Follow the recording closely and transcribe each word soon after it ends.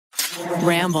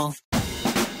Ramble.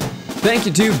 Thank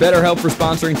you to BetterHelp for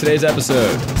sponsoring today's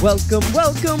episode. Welcome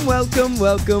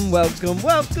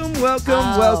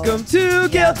to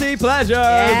Guilty Pleasures.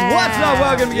 What's up?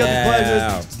 Welcome to Guilty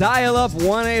Pleasures. Dial up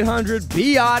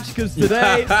 1-800-BIATCH because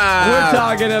today we're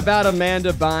talking about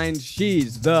Amanda Bynes.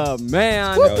 She's the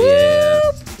man.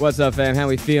 What's up, fam? How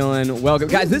we feeling? Welcome.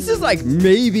 Guys, this is like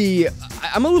maybe...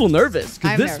 I'm a little nervous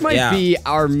because this might be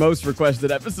our most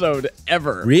requested episode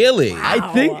ever. Really? Wow.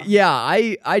 I think,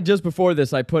 I just before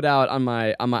this, I put out on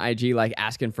my IG like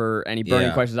asking for any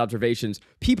burning questions, observations.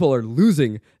 People are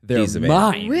losing their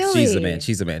minds. Really? She's the man.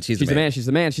 She's the man.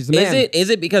 Is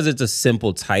it because it's a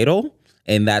simple title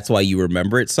and that's why you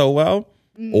remember it so well?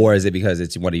 Or is it because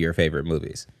it's one of your favorite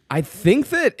movies? I think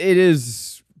that it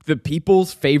is the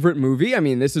people's favorite movie. I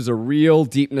mean, this is a real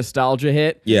deep nostalgia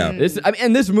hit. Yeah.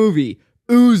 And this movie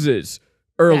oozes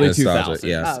early 2000s.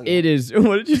 Yes. It is.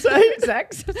 What did you say?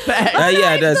 Sex.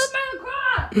 Yeah, it does.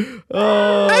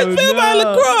 I spilled my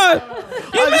LaCroix.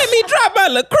 You made me drop my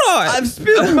LaCroix. I've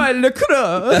spilled my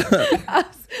LaCroix.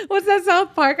 What's that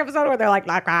South Park episode where they're like,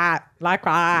 LaCroix?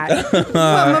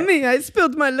 Mamma mia, I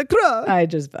spilled my LaCroix.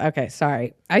 Okay,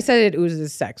 sorry. I said it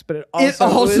oozes sex, but it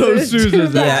also oozes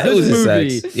that. Yeah, it this oozes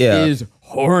movie sex. Yeah. is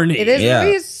horny. This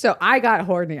movie is so... I got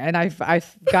horny, and I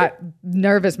got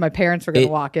nervous my parents were going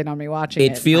to walk in on me watching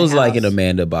it. It feels like an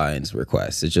Amanda Bynes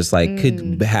request. It's just like,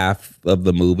 could half of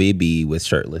the movie be with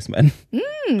shirtless men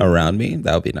around me?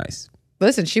 That would be nice.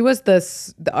 Listen, she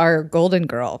was our golden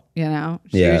girl, you know?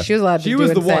 She was allowed to do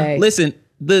and say. Listen,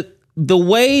 the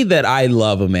way that I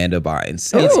love Amanda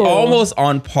Bynes, it's almost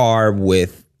on par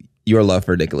with your love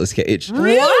for Nicolas Cage.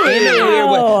 Really? In a weird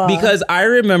way. Because I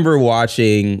remember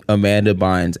watching Amanda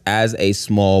Bynes as a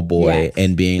small boy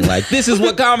and being like, this is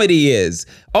what comedy is.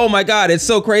 Oh my God, it's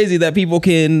so crazy that people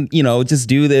can, just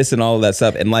do this and all of that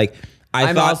stuff. And like,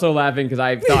 I'm also laughing because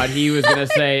I thought he was going to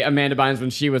say Amanda Bynes when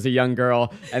she was a young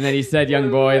girl, and then he said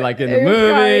young boy like in the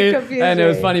movie, and it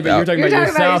was funny, but you were talking about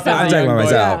yourself. I'm talking about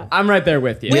myself. I'm right there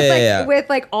with you. With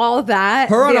like all that.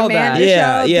 Her and all Amanda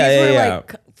that. Show, these were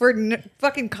like for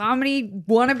fucking comedy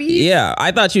wannabes. Yeah,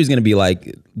 I thought she was going to be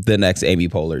like the next Amy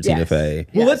Poehler, Tina Fey.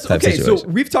 Well, so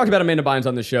we've talked about Amanda Bynes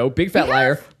on the show, Big Fat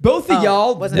Liar. Both of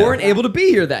y'all weren't able to be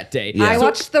here that day. I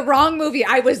watched the wrong movie.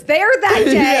 I was there that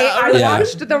day. I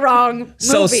watched the wrong movie.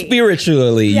 So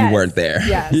spiritually, you weren't there.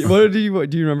 Yes. Do you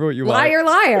remember what you watched?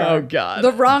 Liar. Oh, God.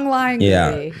 The wrong lying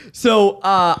movie. So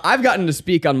I've gotten to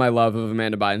speak on my love of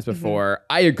Amanda Bynes before.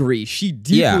 I agree. She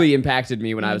deeply impacted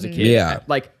me when I was a kid. Yeah.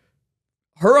 Like,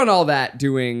 her on all that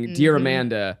doing Dear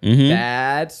Amanda,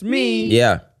 that's me.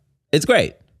 Yeah. It's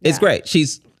great. It's great.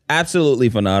 She's absolutely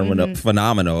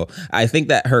phenomenal. I think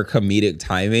that her comedic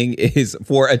timing is,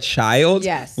 for a child,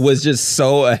 was just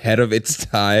so ahead of its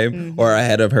time or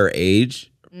ahead of her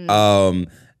age.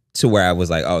 To where I was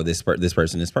like, oh, this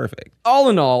person is perfect. All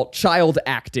in all, child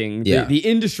acting, the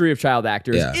industry of child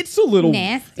actors, it's a little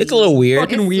nasty. It's a little weird.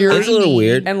 Fucking weird. It's a little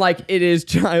weird. And like, it is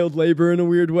child labor in a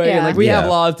weird way. And like, we have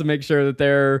laws to make sure that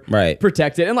they're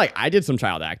protected. And like, I did some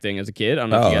child acting as a kid. I don't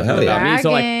know if you guys know about me.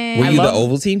 So like, were you the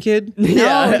Ovaltine kid? No,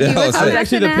 he was I was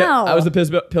actually I was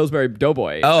the Pillsbury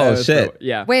Doughboy. Oh shit!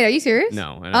 Yeah. Wait, are you serious?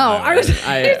 No. I was. You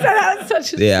said that was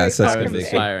such a such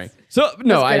inspiring. So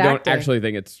no, I don't actually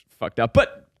think it's fucked up,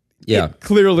 but. Yeah. It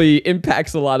clearly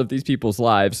impacts a lot of these people's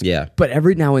lives. Yeah. But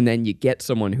every now and then you get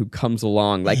someone who comes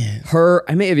along, like her.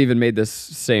 I may have even made this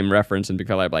same reference in Big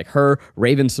Fat Liar, like her,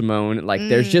 Raven Simone. Like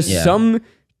there's just some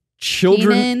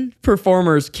children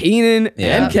performers, Keenan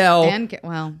and Kel.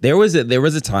 Well, there was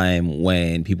a time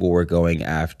when people were going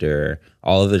after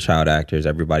all of the child actors,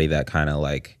 everybody that kind of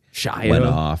like Shia went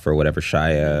off or whatever.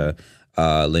 Shia,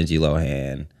 Lindsay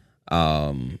Lohan.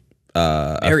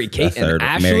 Mary-Kate and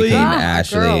Ashley.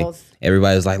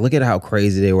 Everybody was like, look at how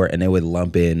crazy they were. And they would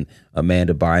lump in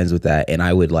Amanda Bynes with that. And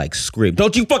I would like scream,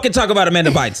 don't you fucking talk about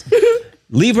Amanda Bynes.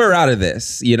 Leave her out of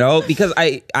this, because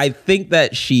I think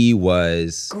that she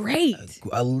was great.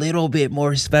 A little bit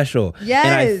more special. Yes.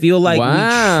 And I feel like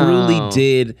we truly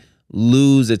did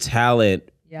lose a talent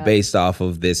based off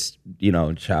of this,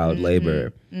 child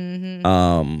labor.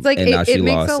 It's like it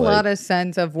makes a lot of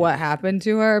sense of what happened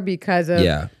to her because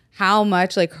of how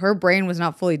much like her brain was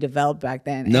not fully developed back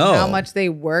then. No. And how much they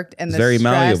worked and the very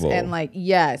stress malleable. and like,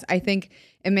 I think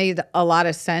it made a lot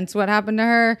of sense what happened to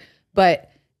her.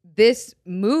 But this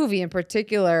movie in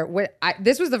particular,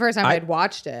 this was the first time I'd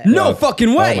watched it. No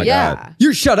fucking way. Oh my God.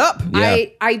 You shut up. Yeah.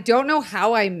 I don't know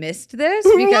how I missed this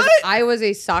because I was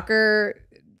a soccer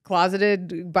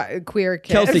closeted queer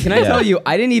kid. Kelsey, can I tell you,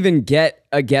 I didn't even get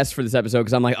a guess for this episode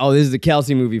because I'm like, oh, this is the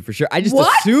Kelsey movie for sure. I just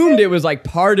assumed it was like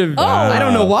part of. I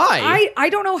don't know why. I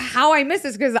don't know how I missed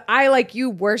this because I, like you,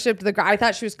 worshipped the girl. I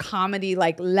thought she was comedy,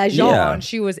 like legend. Yeah.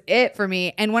 She was it for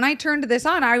me. And when I turned this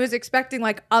on, I was expecting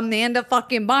like Amanda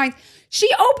fucking Bynes. She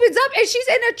opens up and she's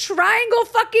in a triangle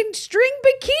fucking string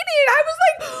bikini. And I was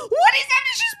like, what is that?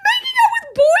 And she's making out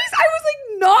with boys. I was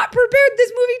like, not prepared.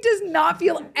 This movie does not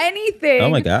feel anything. Oh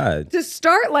my God. To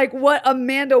start like what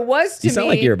Amanda was to me. You sound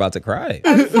like you're about to cry.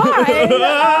 I'm fine.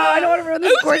 I don't want to ruin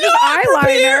this gorgeous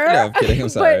eyeliner. No, I'm kidding. I'm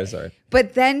sorry.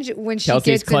 But then when she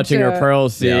Kelsey's gets clutching into, her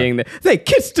pearls, seeing that they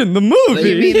kissed in the movie.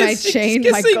 You mean my chain,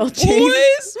 my gold chain?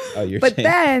 Oh, your but chain.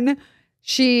 then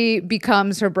she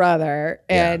becomes her brother,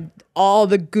 and all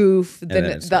the goof,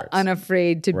 the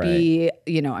unafraid to be,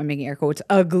 I'm making air quotes,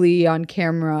 ugly on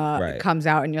camera comes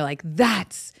out, and you're like,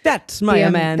 that's my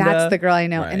Amanda. That's the girl I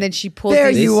know. Right. And then she pulls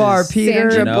there these you are, Peter.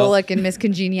 Sandra Bullock and Miss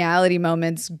Congeniality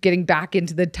moments, getting back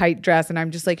into the tight dress, and I'm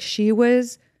just like, she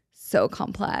was so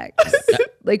complex.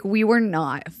 Like, we were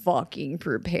not fucking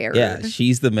prepared. Yeah,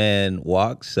 she's the man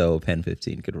walk so Pen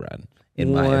 15 could run.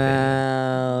 In my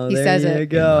opinion. He says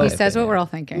it. He says what we're all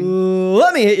thinking.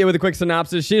 Let me hit you with a quick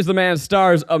synopsis. She's the Man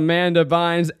stars Amanda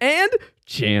Bynes and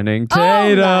Channing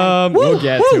Tatum. We'll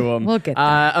get to him. We'll get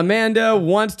there. Amanda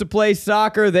wants to play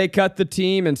soccer. They cut the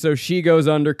team, and so she goes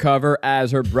undercover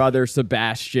as her brother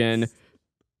Sebastian.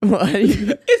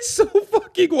 It's so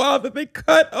fucking wild that they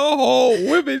cut a whole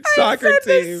women's soccer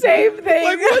team. The same thing.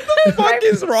 Like, what the fuck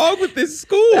is wrong with this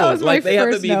school? That was like, my they have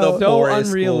to first be note. the So poorest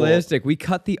unrealistic. school. We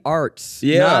cut the arts,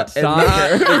 Yeah, not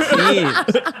soccer. and not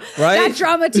the team, right? That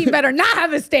drama team better not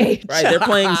have a stage. Right, they're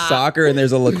playing soccer and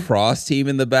there's a lacrosse team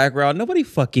in the background. Nobody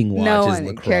fucking watches No one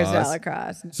lacrosse. cares about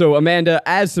lacrosse. So Amanda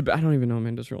as I don't even know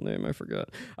Amanda's real name. I forgot.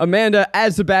 Amanda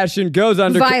as Sebastian goes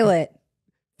undercover. Violet.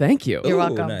 Thank you. You're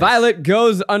welcome. Nice. Violet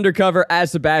goes undercover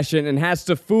as Sebastian and has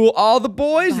to fool all the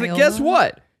boys. That guess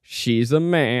what? She's a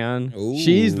man. Ooh.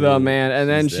 She's the man. And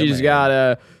then she's got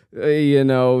a,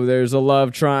 there's a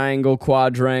love triangle,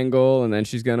 quadrangle, and then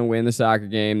she's going to win the soccer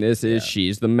game. This is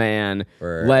She's the Man.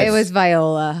 It was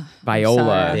Viola.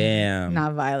 Viola. Damn.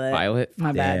 Not Violet. Violet?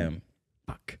 My bad. Damn.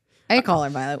 Fuck. I call her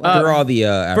Violet. For all the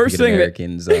first African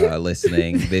Americans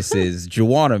listening, this is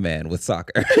Juana Man with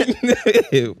soccer,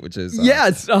 which is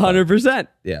it's 100%.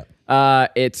 Yeah.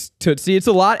 It's Tootsie. It's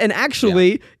a lot. And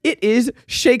actually, it is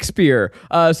Shakespeare.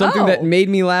 Something that made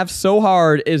me laugh so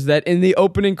hard is that in the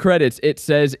opening credits, it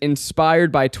says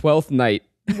inspired by Twelfth Night.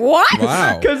 What?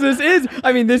 Wow. Because this is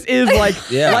like,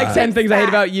 like 10 Things I Hate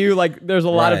About You. Like, there's a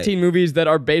lot of teen movies that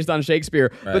are based on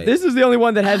Shakespeare. Right. But this is the only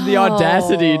one that has the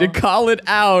audacity to call it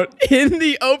out in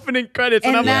the opening credits.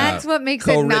 And that's what makes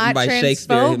it not by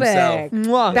Shakespeare himself.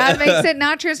 transphobic. That makes it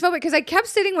not transphobic because I kept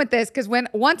sitting with this because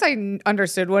once I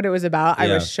understood what it was about,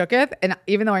 I was shooketh. And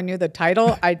even though I knew the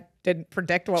title, I didn't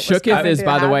predict what was shooketh is,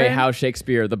 by the way, how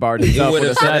Shakespeare, the bard himself, would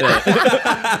have said it.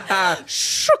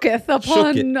 Shooketh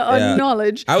upon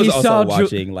knowledge. I was also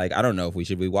watching, I don't know if we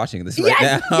should be watching this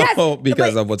right now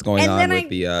because of what's going on with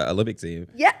the Olympic team.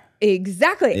 Yeah,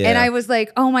 exactly. Yeah. And I was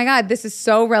like, oh my God, this is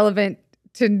so relevant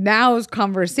to now's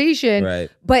conversation.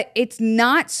 Right. But it's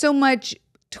not so much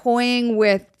toying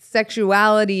with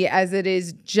sexuality as it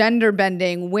is gender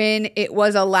bending when it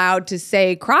was allowed to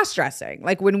say cross-dressing,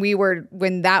 like when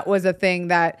that was a thing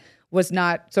that was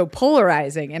not so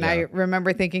polarizing. And I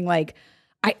remember thinking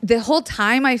the whole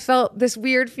time I felt this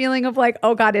weird feeling of like,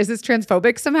 oh God, is this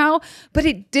transphobic somehow? But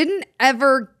it didn't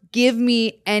ever give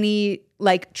me any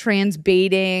trans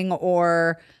baiting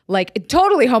or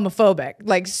totally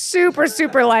homophobic, super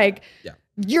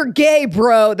you're gay,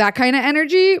 bro, that kind of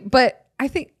energy. But I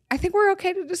think we're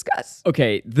okay to discuss.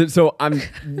 Okay, so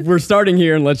we're starting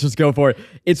here, and let's just go for it.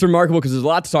 It's remarkable because there's a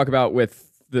lot to talk about with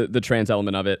the trans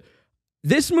element of it.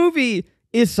 This movie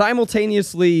is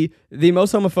simultaneously the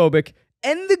most homophobic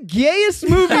and the gayest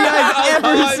movie I've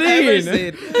ever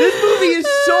seen. This movie is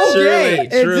so gay.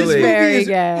 Truly. This movie very is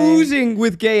gay. oozing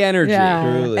with gay energy.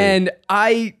 Yeah. Truly. And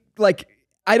I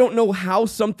don't know how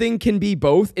something can be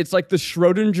both. It's like the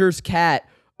Schrodinger's cat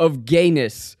of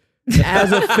gayness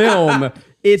as a film.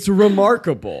 It's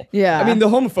remarkable. Yeah. I mean, the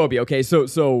homophobia, okay,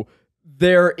 so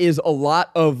there is a lot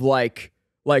of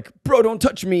like, bro, don't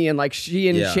touch me. And like she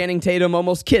and Channing Tatum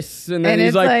almost kiss. And then And he's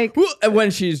it's like and when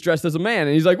she's dressed as a man.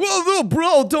 And he's like, whoa, no,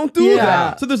 bro, don't do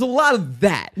that. So there's a lot of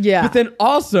that. Yeah. But then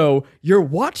also, you're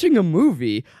watching a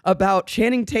movie about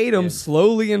Channing Tatum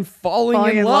slowly and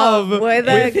falling in love with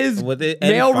his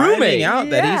male roommate.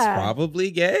 Out that he's probably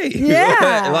gay.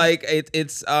 Yeah. Like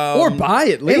it's or bi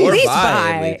at least. At least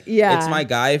bi. Yeah. It's my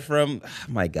guy.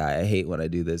 I hate when I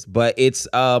do this, but it's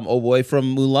a boy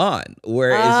from Mulan,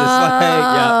 where it's just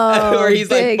like where he's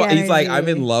like I'm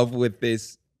in love with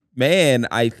this man.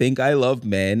 I think I love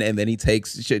men, and then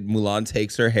Mulan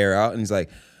takes her hair out, and he's like,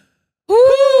 ooh,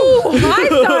 I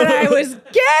thought I was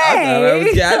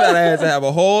gay. I thought I had to have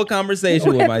a whole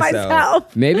conversation with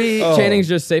myself. Maybe Channing's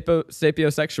just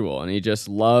sapiosexual, and he just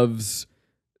loves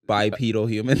bipedal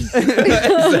humans. But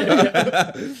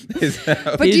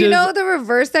do you know the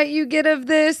reverse that you get of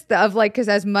this? Because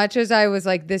as much as I was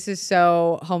like, this is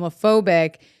so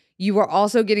homophobic, you were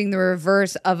also getting the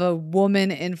reverse of a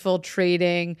woman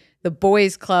infiltrating the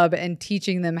boys' club and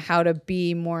teaching them how to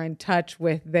be more in touch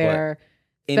with their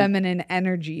feminine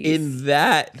energies.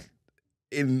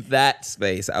 In that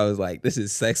space, I was like, this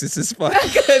is sexist as fuck.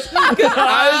 Because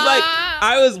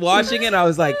I was watching it and I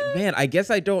was like, man, I guess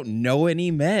I don't know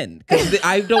any men. Because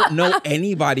I don't know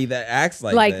anybody that acts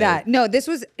like that. No, this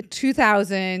was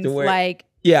 2000s,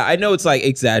 yeah, I know it's like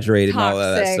exaggerated and all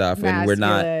of that stuff. Masculine.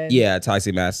 And we're not,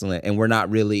 toxic masculine. And we're not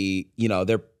really,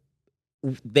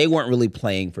 they weren't really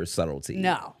playing for subtlety.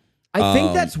 No. I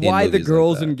think that's why the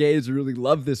girls and gays really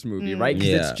love this movie, right?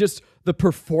 Because it's just the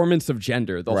performance of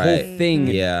gender. The whole thing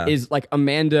is like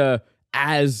Amanda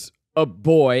as a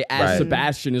boy, as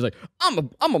Sebastian is like, I'm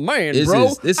a man,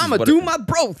 bro. I'm gonna do my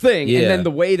bro thing. And then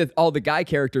the way that all the guy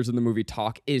characters in the movie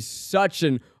talk is such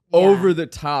an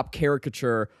over-the-top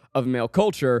caricature of male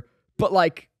culture, but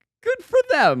like, good for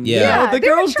them. Yeah. The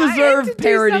girls deserve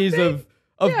parodies of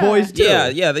boys too.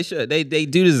 Yeah, they should. They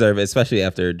do deserve it, especially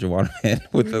after Juwanna Mann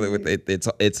with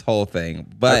its whole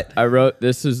thing. But I wrote,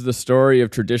 this is the story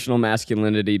of traditional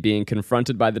masculinity being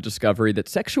confronted by the discovery that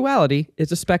sexuality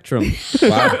is a spectrum.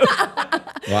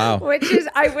 Wow. Which is,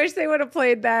 I wish they would have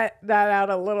played that out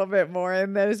a little bit more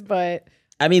in this, but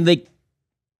I mean, they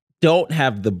don't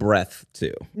have the breath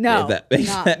to. No.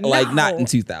 Not in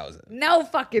 2000. No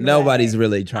fucking Nobody's way.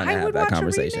 really trying to have that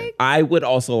conversation. I would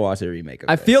also watch a remake of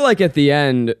I this. feel like at the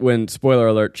end, when, spoiler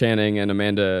alert, Channing and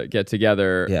Amanda get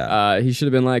together, he should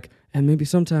have been like, and maybe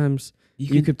sometimes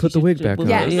you could put the wig back on.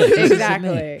 Yes,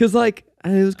 exactly. Because like,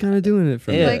 I was kind of doing it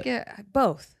for me. Like,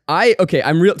 both.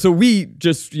 I'm real. So we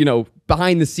just,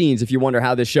 behind the scenes, if you wonder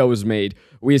how this show was made,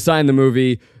 we assign the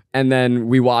movie, and then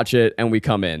we watch it and we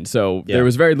come in. So there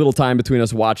was very little time between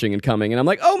us watching and coming. And I'm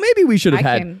like, oh, maybe we should have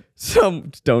had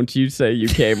some. Don't you say you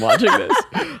came watching this.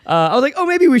 I was like, oh,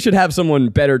 maybe we should have someone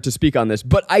better to speak on this.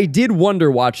 But I did wonder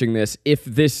watching this if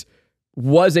this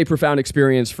was a profound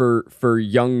experience for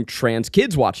young trans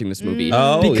kids watching this movie.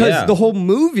 Because the whole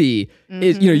movie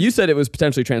is, you said it was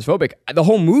potentially transphobic. The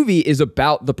whole movie is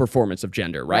about the performance of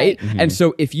gender, right? And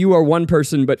so if you are one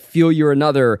person but feel you're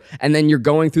another, and then you're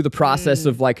going through the process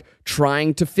of like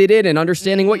trying to fit in and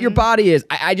understanding what your body is,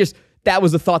 I just, that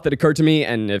was a thought that occurred to me.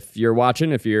 And if you're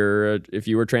watching, if you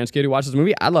were a trans kid who watches this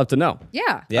movie, I'd love to know.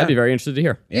 Yeah. I'd be very interested to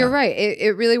hear. You're right.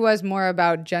 It really was more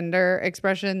about gender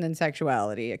expression than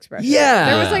sexuality expression. Yeah.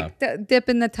 There was like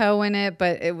dipping the toe in it,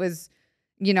 but it was,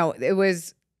 it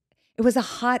was a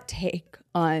hot take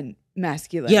on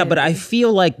masculinity. Yeah, but I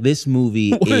feel like this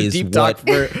movie is deep talk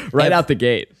right out the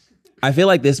gate. I feel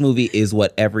like this movie is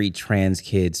what every trans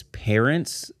kid's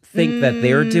parents think that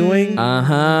they're doing,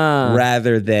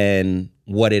 rather than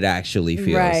what it actually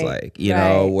feels like. You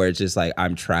know, where it's just like,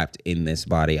 I'm trapped in this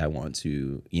body. I want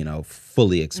to,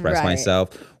 fully express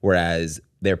myself. Whereas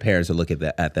their parents will look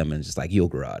at them and just like, you'll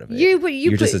grow out of it.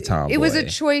 You're just a tomboy. It was a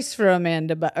choice for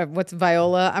Amanda, but what's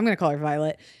Viola? I'm going to call her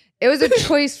Violet. It was a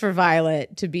choice for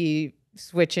Violet to be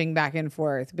switching back and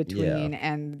forth between,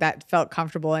 and that felt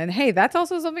comfortable. And hey, that's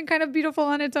also something kind of beautiful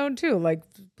on its own too, like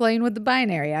playing with the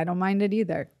binary. I don't mind it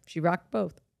either. She rocked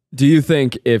both. Do you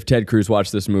think if Ted Cruz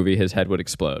watched this movie, his head would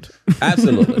explode?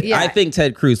 Absolutely. I think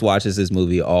Ted Cruz watches this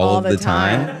movie all of the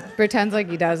time. Pretends like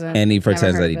he doesn't. And he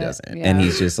pretends that he doesn't. Yeah. And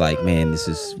he's just like, man, this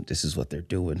is what they're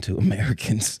doing to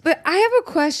Americans. But I have a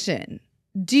question.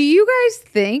 Do you guys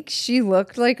think she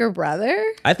looked like her brother?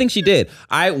 I think she did.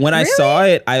 When I saw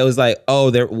it, I was like,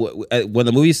 oh, when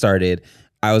the movie started,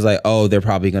 I was like, oh, they're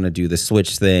probably going to do the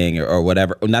switch thing or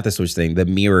whatever. Not the switch thing, the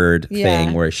mirrored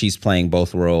thing where she's playing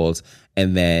both roles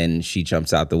and then she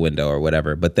jumps out the window or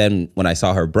whatever. But then when I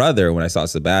saw her brother, when I saw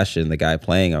Sebastian, the guy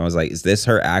playing, I was like, is this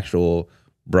her actual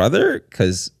brother?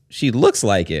 Because she looks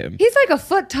like him. He's like a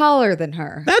foot taller than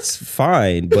her. That's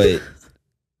fine, but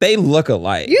they look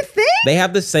alike. You think? They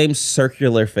have the same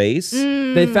circular face.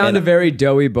 They found a very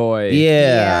doughy boy.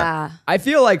 Yeah. I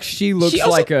feel like she looks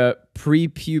like a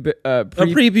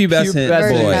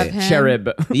prepubescent boy. cherub.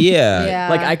 Yeah.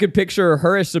 Like I could picture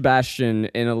her as Sebastian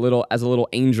as a little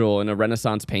angel in a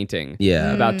Renaissance painting.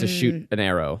 Yeah. About to shoot an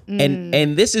arrow.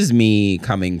 And this is me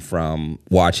coming from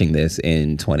watching this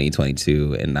in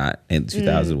 2022 and not in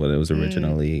 2000 when it was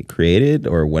originally created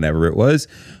or whenever it was.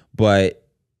 But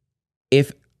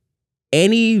if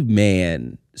any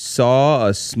man saw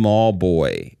a small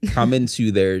boy come into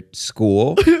their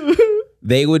school,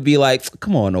 they would be like,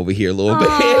 come on over here a little bit.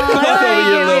 Come on over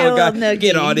here, little guy.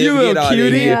 Get on in, get on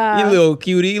in here. You little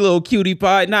cutie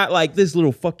pie. Not like this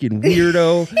little fucking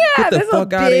weirdo. Get the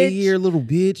fuck out of here, little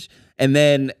bitch. And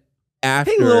then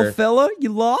after, hey, little fella,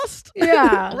 you lost?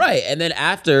 Yeah. Right. And then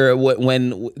after,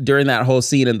 when during that whole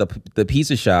scene in the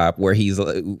pizza shop where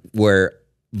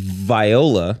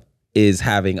Viola is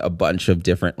having a bunch of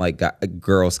different like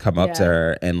girls come up to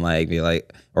her and like be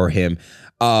like, or him,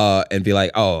 and be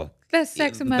like, oh, best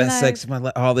sex of my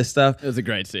life, all this stuff. It was a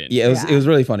great scene. Yeah, it was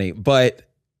really funny. But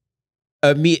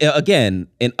me again,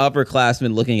 an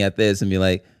upperclassman looking at this and be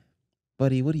like,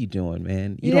 buddy, what are you doing,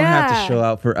 man? You don't have to show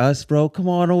out for us, bro. Come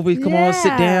on over. Come on,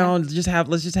 sit down.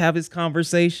 Let's just have this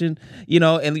conversation. You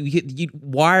know, and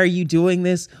why are you doing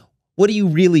this? What do you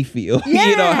really feel? Yeah.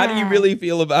 You know, how do you really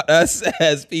feel about us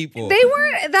as people? They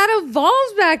weren't that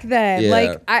evolved back then. Yeah.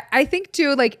 Like I think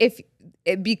too, like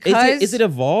because is it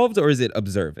evolved or is it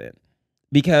observant?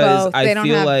 Because both. They don't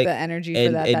have the energy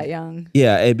for that young.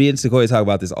 Yeah, and me and Sequoia talk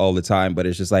about this all the time, but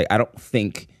it's just like I don't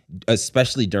think,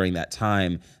 especially during that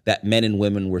time, that men and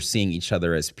women were seeing each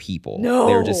other as people. No.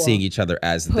 They were just seeing each other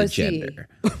as the gender.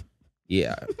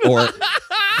 Yeah.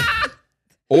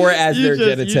 Or as their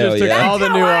genitalia. You just took all the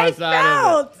nuance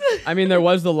out of it. I mean, there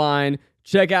was the line,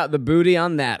 check out the booty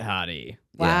on that hottie.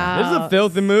 Wow. This is a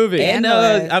filthy movie. And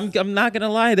I'm not gonna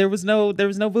lie, there was no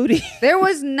booty. There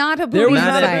was not a booty. There was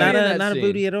not a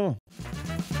booty at all.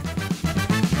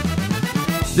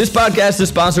 This podcast is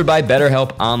sponsored by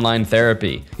BetterHelp Online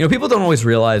Therapy. You know, people don't always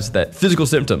realize that physical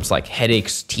symptoms like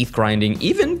headaches, teeth grinding,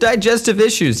 even digestive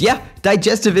issues,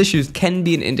 digestive issues can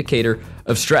be an indicator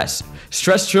of stress.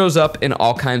 Stress shows up in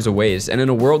all kinds of ways, and in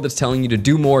a world that's telling you to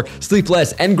do more, sleep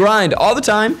less, and grind all the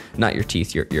time, not your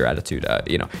teeth, your attitude,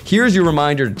 here's your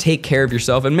reminder to take care of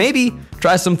yourself and maybe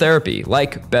try some therapy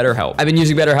like BetterHelp. I've been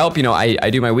using BetterHelp. You know, I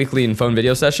do my weekly and phone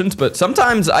video sessions, but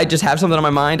sometimes I just have something on my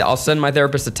mind. I'll send my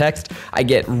therapist a text. I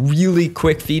get really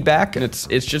quick feedback, and it's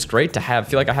just great to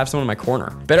feel like I have someone in my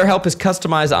corner. BetterHelp is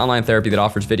customized online therapy that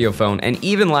offers video, phone, and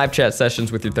even live chat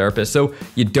sessions with your therapist, so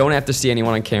you don't have to see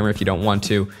anyone on camera if you don't want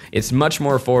to. It's much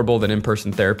more affordable than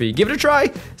in-person therapy. Give it a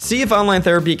try. See if online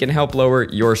therapy can help lower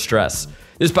your stress.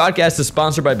 This podcast is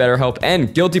sponsored by BetterHelp,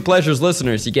 and Guilty Pleasures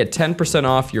listeners, you get 10%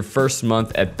 off your first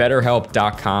month at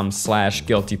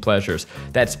betterhelp.com/guiltypleasures.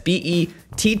 That's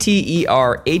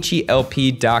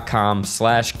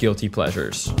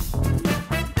BETTERHELP.com/guiltypleasures.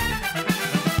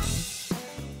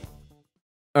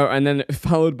 Oh, and then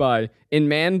followed by, in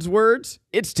man's words,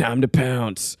 it's time to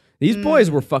pounce. These boys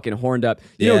were fucking horned up.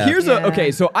 You know,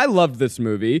 okay, so I loved this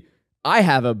movie. I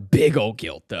have a big old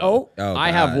guilt, though.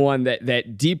 I have one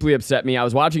that deeply upset me. I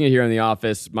was watching it here in the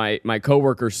office. My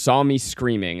coworker saw me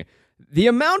screaming. The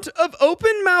amount of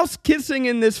open mouth kissing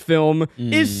in this film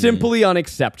is simply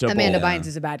unacceptable. Amanda Bynes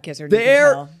is a bad kisser.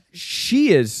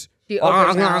 She is. She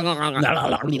opens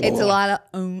mouth. It's a lot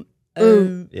of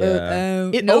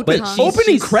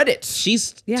opening credits.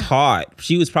 She's taught.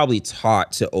 She was probably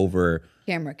taught to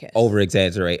camera kiss.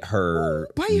 Over-exaggerate her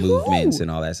movements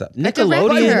and all that stuff.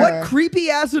 Nickelodeon. What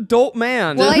creepy-ass adult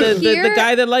man? Well, the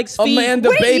guy that likes feet. Amanda,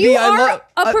 Wait, baby, you I love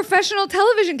a professional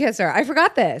television kisser. I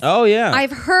forgot this. Oh, yeah.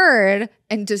 I've heard,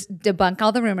 and just debunk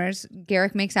all the rumors,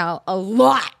 Garrick makes out a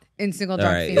lot in Single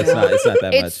Drunk Female. It's not that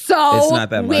much. It's so it's not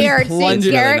that much. weird seeing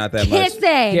Garrick kissing.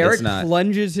 Garrick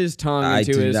plunges his tongue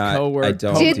into his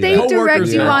coworker. Did they direct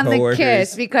you on the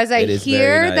kiss? Because I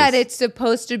hear that it's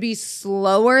supposed to be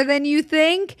slower than you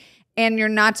think, and you're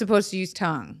not supposed to use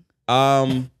tongue.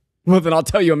 Well, then I'll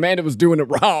tell you, Amanda was doing it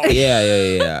wrong.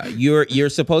 Yeah. You're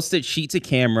supposed to cheat to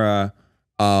camera,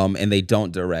 and they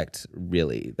don't direct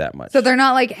really that much. So they're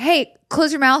not like, hey,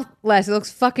 close your mouth less. It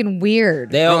looks fucking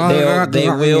weird. They will. I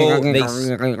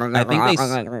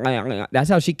think they. That's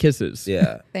how she kisses.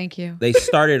 Yeah. Thank you. They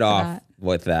started off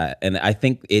with that, and I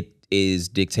think it is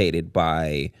dictated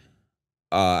by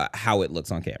how it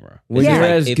looks on camera. When you're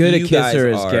as good a kisser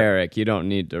as Garrick, you don't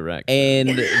need direct. And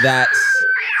that's.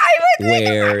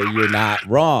 where you're not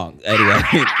wrong. Anyway,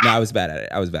 no, I was bad at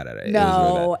it.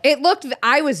 No, it looked.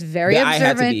 I was very observant. I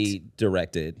had to be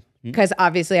directed because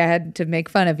obviously I had to make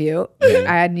fun of you. I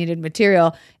had needed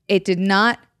material. It did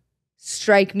not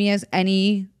strike me as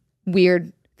any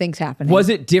weird things happening. Was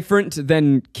it different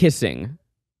than kissing?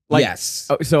 Like, yes.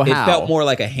 So how? It felt more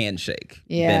like a handshake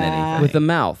than anything. With the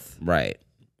mouth. Right.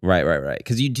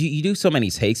 Because you do so many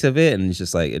takes of it, and it's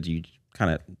just like you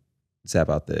kind of zap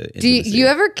out the intimacy. Do you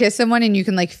ever kiss someone and you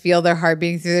can like feel their heart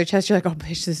beating through their chest? You're like, oh,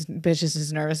 bitch is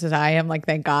as nervous as I am. Like,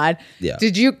 thank God. Yeah.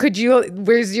 Could you,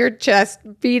 where's your chest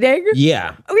beating?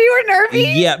 Yeah. Oh, you were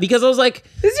nervous? Yeah, because I was like,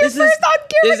 this is your first on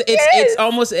camera kiss. It's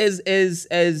almost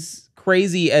as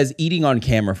crazy as eating on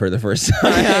camera for the first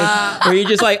time. Where you're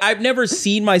just like, I've never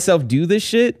seen myself do this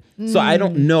shit. So I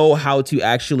don't know how to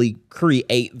actually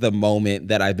create the moment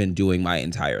that I've been doing my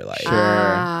entire life.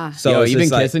 Sure. So you've been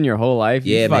kissing your whole life?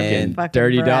 Yeah, you man. Fucking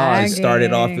dirty dog. bragging.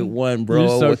 Started off at one, bro.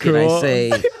 You're so what can cool. I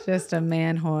say? Just a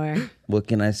man whore. What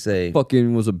can I say?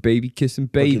 Fucking was a baby kissing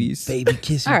babies. Baby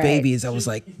kissing All right. babies. I was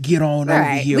like, get on All over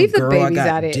right. here, Leave the girl. I babies got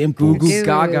out of it. dimples. Goo Dude.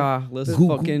 gaga. Let's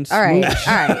fucking All right. smooch.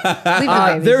 All right. Leave the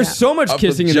babies There's out. so much Up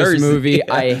kissing of in this Jersey. movie.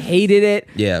 I hated it.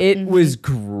 Yeah. It was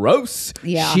gross.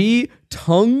 Yeah. She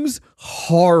tongues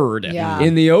hard Yeah.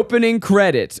 in the opening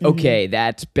credits. Okay,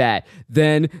 that's bad.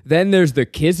 Then there's the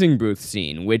kissing booth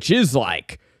scene, which is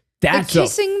like that's the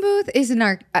kissing booth is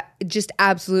just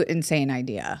absolute insane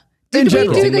idea. In Did we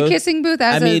general. do the kissing booth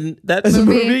as that's a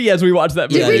movie? movie. Yes, we watched that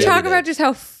movie. Did we yeah, talk we did. about just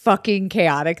how fucking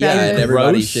chaotic Yeah, that and is?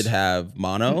 everybody Gross. should have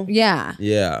mono. Yeah.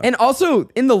 Yeah. And also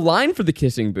in the line for the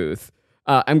kissing booth,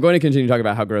 I'm going to continue talking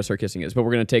about how gross her kissing is, but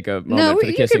we're going to take a moment No, for the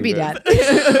you kissing could be booth.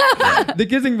 done. The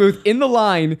kissing booth in the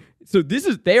line. So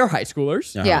they are high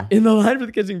schoolers. Yeah. In the line for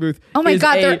the kissing booth. Oh my is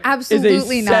God, a- they're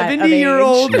absolutely is a not of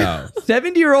 70-year-old, age. No.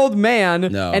 70-year-old man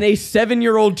No. and a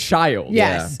 7-year-old child.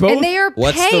 Yes. Both- And they are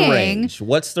What's the paying range?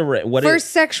 What's the range? What for is?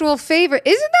 sexual favor.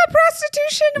 Isn't that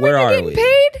prostitution Where when are you're we? getting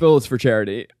paid? Bills for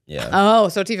charity. Yeah. Oh,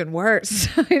 so it's even worse.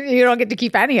 You don't get to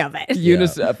keep any of it.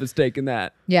 UNICEF is taking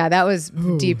that. Yeah, that was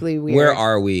deeply weird. Where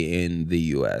are we in the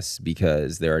U.S.?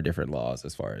 Because there are different laws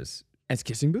as far as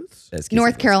Kissing booths? kissing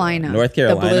North booths Carolina. go. North The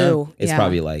Carolina. blue. It's Yeah.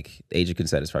 probably like age of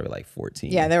consent is probably like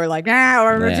 14. Yeah, they were like,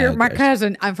 you're my okay.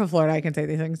 cousin. I'm from Florida. I can say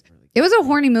these things. It was a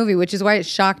horny movie, which is why it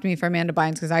shocked me for Amanda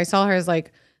Bynes because I saw her as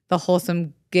like the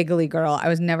wholesome, giggly girl. I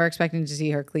was never expecting to see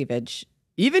her cleavage.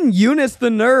 Even Eunice the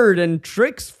nerd and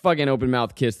Trix fucking open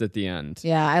mouth kissed at the end.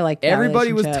 Yeah, I like that.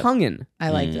 Everybody was relationship. tonguing. I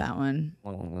liked that one.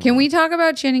 Can we talk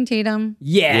about Channing Tatum?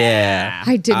 Yeah.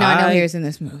 I did not know he was in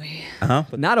this movie. Uh-huh.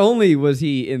 But not only was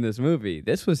he in this movie,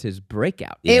 this was his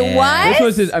breakout. It was? This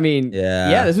was his,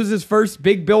 this was his first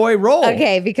big boy role.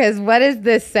 Okay, because what does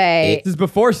this say? This is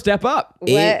before Step Up.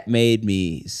 It made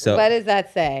me so. What does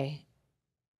that say?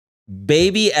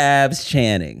 Baby abs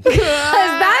Channing. Because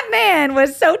that man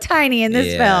was so tiny in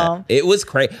this film. It was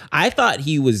crazy. I thought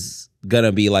he was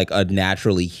gonna be like a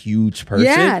naturally huge person.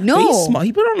 Yeah, no. But he's small.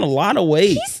 He put on a lot of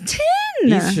weight. He's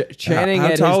 10. Channing How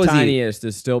at tall his is he? tiniest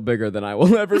is still bigger than I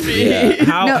will ever be. Yeah.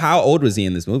 How old was he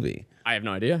in this movie? I have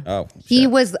no idea. Oh, He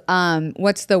shit. was,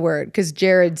 what's the word? Because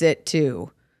Jared's it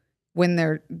too. When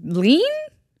they're lean?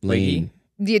 lean.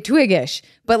 Yeah, twiggish.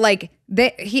 But like,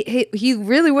 he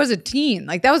really was a teen.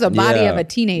 Like, that was a body of a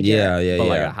teenager. Yeah. But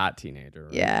like a hot teenager.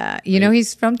 Right? Yeah. You know,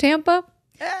 he's from Tampa.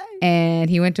 And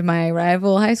he went to my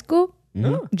rival high school,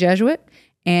 Jesuit.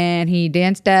 And he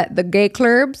danced at the gay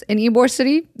clubs in Ybor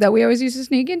City that we always used to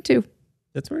sneak into.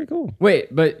 That's very cool.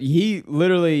 Wait, but he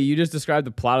literally, you just described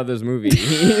the plot of this movie.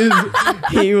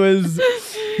 He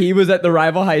was at the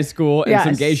rival high school and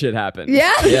some gay shit happened.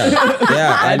 Yeah. Yeah.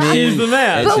 I And mean, she's the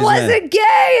man. But was it gay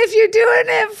if you're doing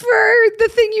it for the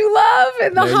thing you love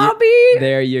and the hobby?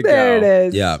 There you go. There it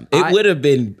is. Yeah, it would have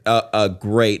been a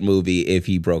great movie if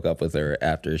he broke up with her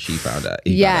after she found out.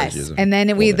 Yes. And then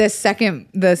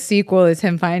the sequel is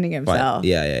him finding himself.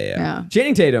 Yeah.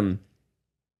 Channing Tatum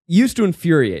used to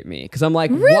infuriate me because I'm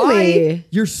like, Really? why?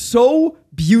 You're so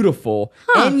beautiful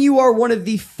and you are one of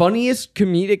the funniest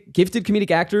gifted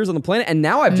comedic actors on the planet. And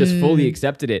now I've just fully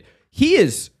accepted it. He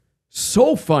is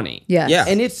so funny. Yes. Yeah.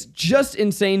 And it's just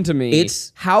insane to me.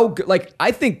 It's- how good, like,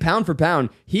 I think pound for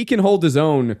pound, he can hold his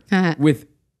own with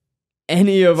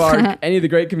any of the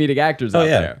great comedic actors out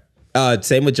there.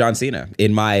 Same with John Cena,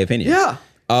 in my opinion. Yeah.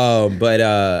 But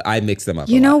I mix them up.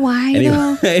 You know why Anyway.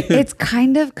 though? It's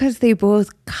kind of because they both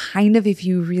kind of, if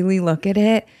you really look at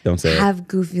it, Don't say it. have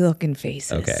goofy looking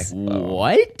faces. Okay.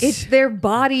 What? It's their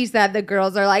bodies that the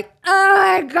girls are like, oh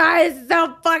my God, it's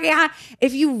so fucking hot.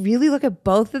 If you really look at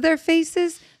both of their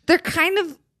faces, they're kind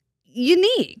of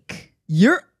unique.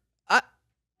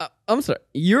 I'm sorry.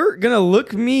 You're gonna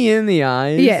look me in the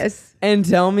eyes, Yes, and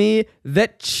tell me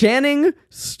that Channing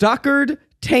Stockard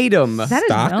Tatum. is that his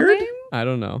real Stockard? name? I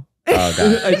don't know. Oh,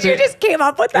 God. You just came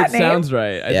up with that It name. sounds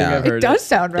right. I think I've heard It does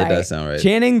sound right. It does sound right.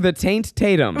 Channing the Taint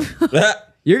Tatum.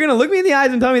 You're gonna look me in the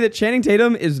eyes and tell me that Channing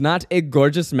Tatum is not a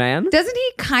gorgeous man? Doesn't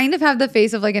he kind of have the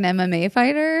face of like an MMA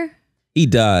fighter? He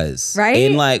does. Right?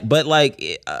 And but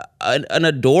an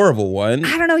adorable one.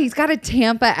 I don't know. He's got a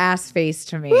Tampa ass face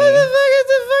to me. What the fuck is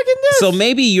the fucking this? So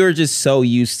maybe you're just so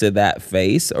used to that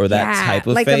face or that type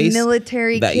of like face a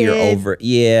military that kid, you're over.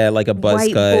 Yeah, like a buzz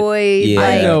white cut. boy, Yeah.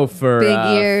 like- I know for big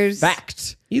ears.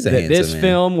 fact He's a that handsome this man.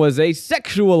 film was a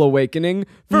sexual awakening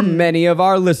for many of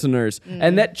our listeners,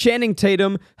 and that Channing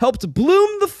Tatum helped bloom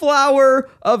the flower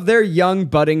of their young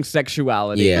budding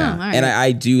sexuality. Yeah. Oh, all right. And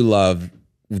I do love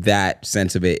that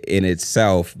sentiment in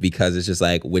itself because it's just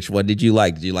like, which one did you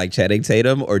like? Did you like Channing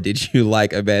Tatum or did you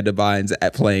like Amanda Bynes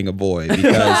at playing a boy?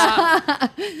 Because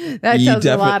That tells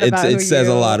a lot about it says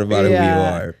a lot about who you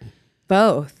are.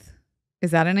 Both.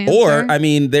 Is that an answer? Or, I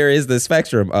mean, there is the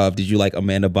spectrum of did you like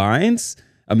Amanda Bynes?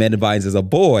 Amanda Bynes is a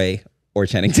boy or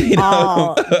Channing Tatum.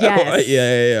 Oh, yes.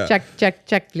 yeah.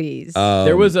 Check, please.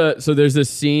 There's a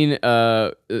scene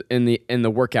in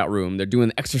the workout room. They're doing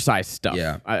the exercise stuff.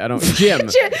 Yeah. I don't gym.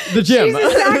 The gym.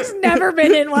 Jesus, Zach's never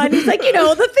been in one. He's like,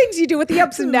 the things you do with the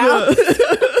ups and downs.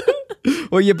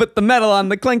 Well, you put the metal on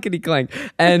the clinkety clank.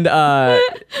 And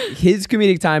his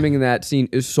comedic timing in that scene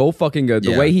is so fucking good.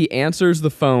 The Yeah. way he answers the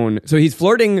phone. So he's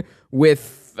flirting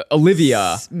with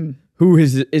Olivia, who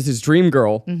is his dream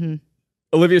girl. Mm-hmm.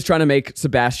 Olivia's trying to make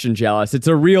Sebastian jealous. It's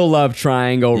a real love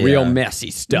triangle, real Yeah.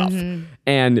 messy stuff. Mm-hmm.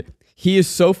 And he is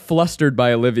so flustered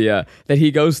by Olivia that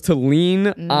he goes to lean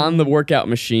on the workout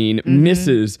machine,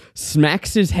 misses,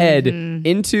 smacks his head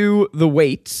into the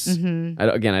weights. I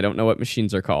don't know what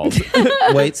machines are called.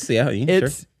 Weights, yeah, sure.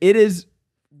 It is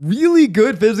really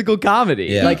good physical comedy.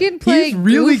 Yeah. Like, He can play he's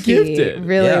really goofy gifted.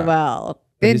 really Yeah. well.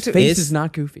 But his face It's- is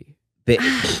not goofy.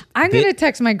 I'm going to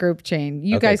text my group chain.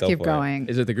 You Okay, guys go keep for it. going.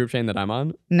 Is it the group chain that I'm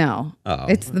on? No. Oh.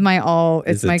 It's Is my it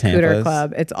cooter Tampa's?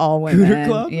 club. It's all women. Cooter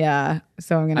club? Yeah.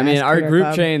 So I'm going to I mean, our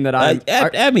group chain that I...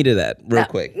 add me to that real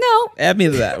quick. No. Add me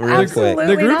to that real Absolutely. quick.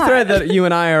 The group not. thread that you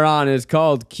and I are on is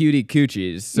called Cutie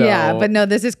Coochies. So Yeah, but no,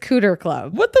 this is cooter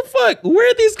club. What the fuck? Where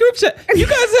are these group chats? You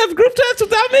guys have group chats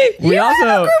without me? we also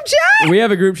have a group chat? We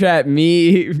have a group chat.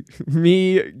 Me,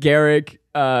 Garrick,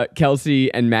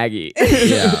 Kelsey, and Maggie.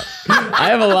 Yeah. I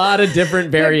have a lot of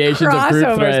different variations of group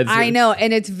Crossovers. threads. I know,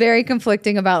 and it's very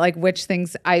conflicting about like which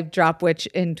things I drop which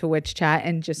into which chat.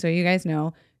 And just so you guys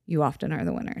know, you often are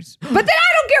the winners. But then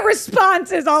I don't get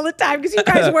responses all the time because you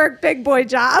guys work big boy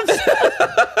jobs.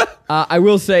 I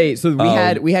will say, so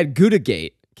we had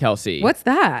Gouda-gate, Kelsey. What's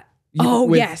that?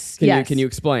 Yes. Can you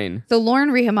explain? So Lauren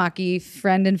Rihamaki,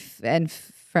 friend and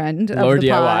friend Lower of the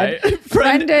DIY. pod.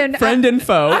 friend and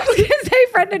foe. I was going to say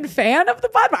friend and fan of the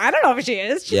pod, but I don't know if she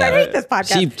is. She might hate this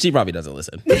podcast. She probably doesn't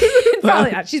listen.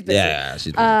 Probably not. She's busy. Yeah,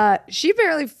 she's busy. She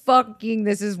barely fucking,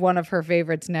 this is one of her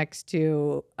favorites next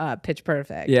to Pitch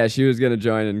Perfect. Yeah, she was gonna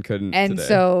join and couldn't. And today.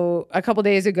 so a couple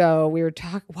days ago, we were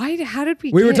talking, how did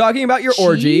we We were get talking about your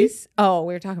orgy. cheese? Oh,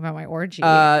 we were talking about my orgy.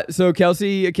 So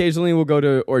Kelsey occasionally will go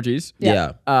to orgies.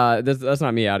 Yeah. That's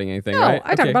not me outing anything, no, right?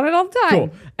 I talk about it all the time. Cool.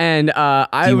 And Do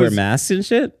I you wear was masks and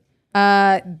shit?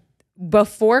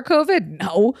 Before COVID,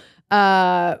 no.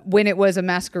 When it was a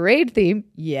masquerade theme,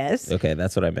 yes. Okay,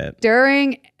 that's what I meant.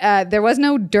 During, there was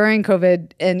no during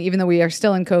COVID, and even though we are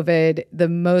still in COVID, the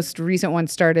most recent one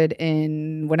started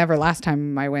in whenever last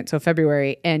time I went, so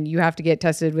February, and you have to get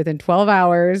tested within 12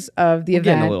 hours of the event.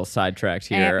 getting a little sidetracked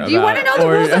here. And do you want to know the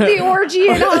rules of the orgy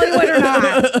in Hollywood or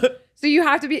not? So you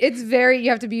have to be, you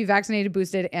have to be vaccinated,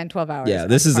 boosted, and 12 hours. Yeah,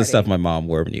 this is the party. stuff my mom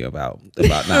warned you about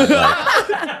not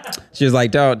like. She was like,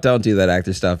 don't do that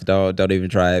actor stuff. Don't even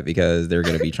try it because they're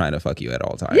gonna be trying to fuck you at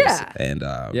all times. Yeah. And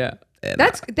Yeah. and,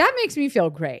 That makes me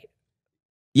feel great.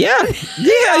 yeah,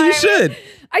 you should.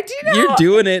 I do know. You're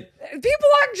doing it. People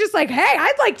aren't just like, hey,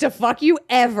 I'd like to fuck you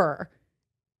ever.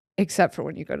 Except for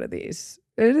when you go to these.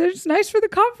 It's nice for the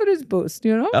confidence boost,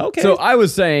 you know? Okay. So I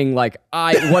was saying, like,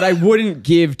 what I wouldn't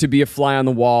give to be a fly on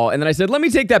the wall, and then I said, let me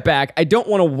take that back. I don't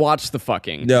want to watch the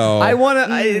fucking. No. I want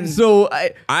to.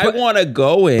 I want to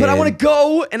go in. But I want to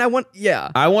go, and I want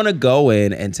to go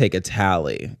in and take a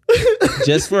tally,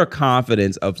 just for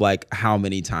confidence of like how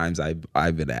many times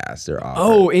I've been asked or offered.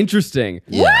 Oh, interesting.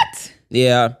 Yeah. What?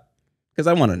 Yeah. Because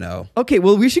I want to know. Okay,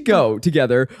 well, we should go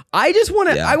together. I just want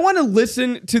to. I want to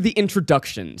listen to the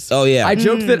introductions. Oh yeah. I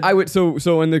joked that I would.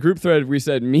 So in the group thread, we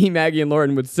said me, Maggie, and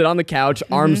Lauren would sit on the couch,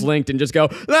 arms linked, and just go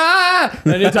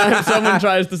anytime someone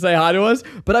tries to say hi to us.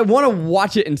 But I want to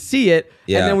watch it and see it.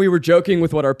 Yeah. And then we were joking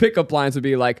with what our pickup lines would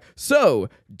be like. So,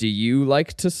 do you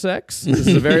like to sex? This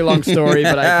is a very long story,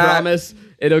 but I promise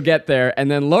it'll get there. And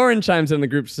then Lauren chimes in the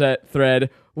group thread.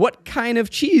 What kind of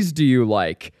cheese do you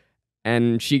like?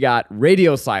 And she got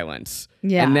radio silence.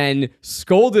 Yeah. And then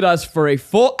scolded us for a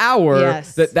full hour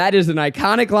that is an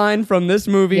iconic line from this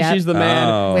movie. Yep. She's the man.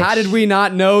 Oh. How did we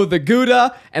not know the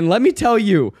Gouda? And let me tell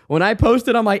you, when I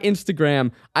posted on my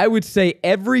Instagram, I would say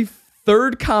every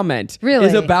third comment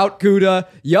is about Gouda.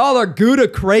 Y'all are Gouda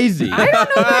crazy. I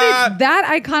don't know that it's that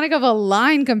iconic of a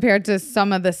line compared to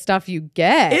some of the stuff you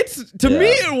get. To me,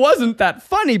 it wasn't that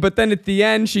funny, but then at the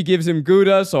end, she gives him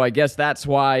Gouda, so I guess that's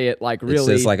why it really... It's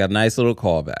just like a nice little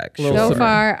callback. So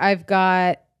far, I've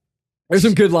got... There's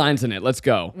some good lines in it. Let's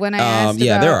go. When I asked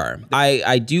there are.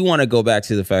 I do want to go back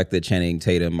to the fact that Channing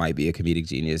Tatum might be a comedic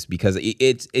genius because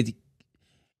it's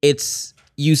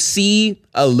you see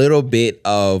a little bit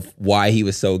of why he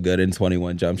was so good in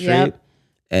 21 Jump Street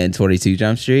and 22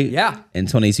 Jump Street. Yeah. And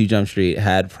 22 Jump Street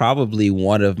had probably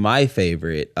one of my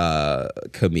favorite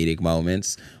comedic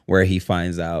moments where he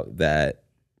finds out that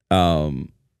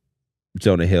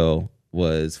Jonah Hill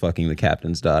was fucking the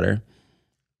captain's daughter.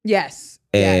 Yes.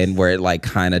 And where it like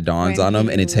kind of dawns on him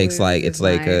and it takes like, it's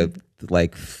like a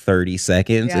 30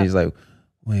 seconds. And he's like,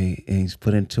 wait, and he's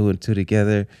putting two and two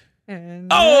together.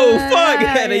 Oh fuck!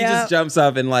 And he just jumps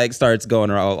up and like starts going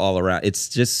all around. It's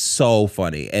just so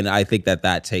funny, and I think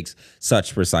that takes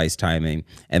such precise timing.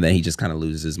 And then he just kind of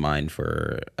loses his mind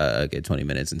for a good 20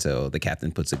 minutes until the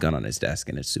captain puts a gun on his desk,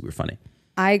 and it's super funny.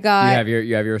 I got.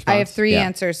 You have your response. I have three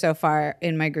answers so far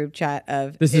in my group chat.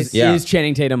 Of this is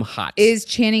Channing Tatum hot? Is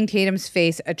Channing Tatum's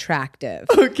face attractive?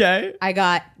 Okay. I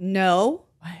got no.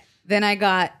 What? Then I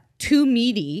got too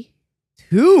meaty.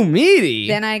 Too meaty.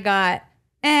 Then I got.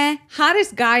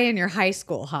 Hottest guy in your high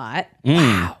school hot.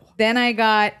 Wow. Then I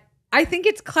got, I think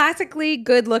it's classically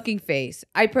good looking face.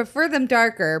 I prefer them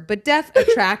darker, but def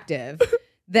attractive.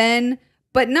 Then,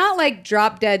 but not like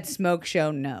drop dead smoke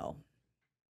show, no.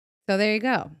 So there you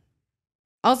go.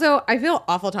 Also, I feel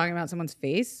awful talking about someone's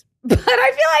face, but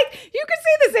I feel like you could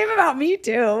say the same about me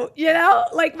too. You know,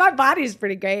 like my body's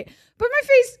pretty great, but my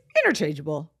face,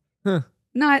 interchangeable. Huh.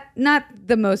 Not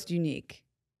the most unique,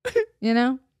 you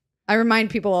know? I remind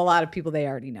people a lot of people they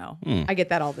already know. I get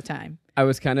that all the time. I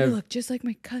was kind of... You look just like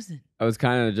my cousin. I was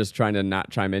kind of just trying to not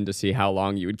chime in to see how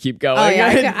long you would keep going. Oh,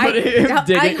 yeah.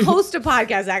 I host a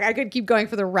podcast, Zach. I could keep going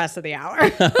for the rest of the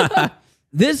hour.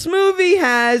 This movie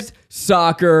has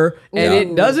soccer, and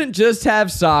it doesn't just have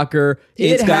soccer.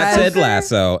 It's got Ted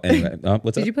Lasso. Anyway,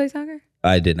 what's up? Did you play soccer?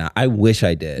 I did not. I wish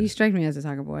I did. You strike me as a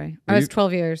soccer boy. I was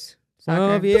 12 years. Soccer.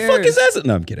 12 years. The fuck is that?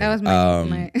 No, I'm kidding. That was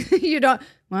my you don't...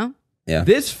 Well... Yeah.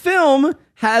 This film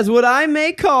has what I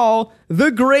may call the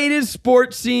greatest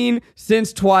sports scene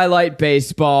since Twilight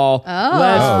Baseball. Oh.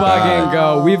 Let's fucking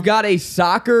go. We've got a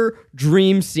soccer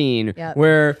dream scene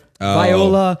where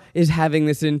Viola is having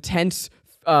this intense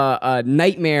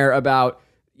nightmare about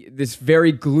this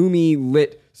very gloomy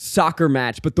lit soccer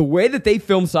match, but the way that they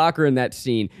film soccer in that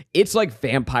scene, it's like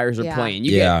vampires are playing.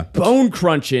 You get bone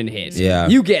crunching hits. Yeah.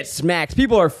 You get smacks.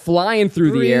 People are flying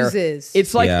through the air.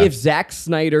 It's like if Zack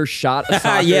Snyder shot a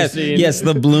soccer scene. Yes,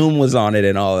 the bloom was on it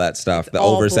and all that stuff. The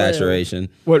oversaturation.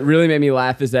 What really made me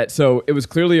laugh is that it was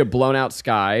clearly a blown out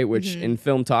sky, which in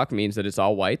film talk means that it's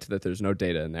all white, that there's no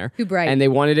data in there. Too bright. And they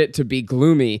wanted it to be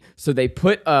gloomy, so they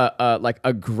put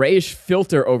a grayish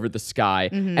filter over the sky,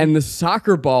 and the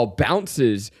soccer ball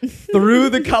bounces through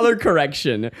the color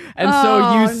correction, and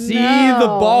so you see the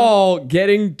ball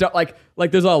getting like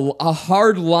there's a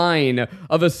hard line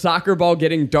of a soccer ball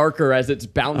getting darker as it's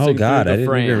bouncing. Oh God, through the I didn't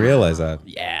frame. even realize that.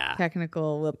 Yeah,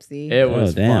 technical whoopsie. It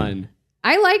was fun.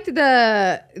 I liked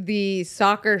the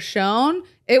soccer shown.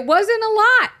 It wasn't a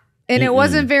lot, and it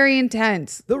wasn't very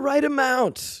intense. The right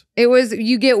amount. It was.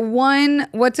 You get one.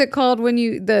 What's it called when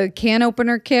the can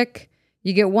opener kick?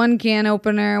 You get one can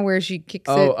opener where she kicks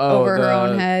it over her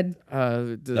own head.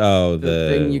 The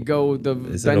thing you go bend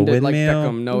it like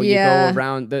Beckham. No, you go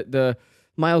around the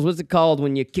Miles, what's it called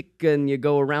when you kick and you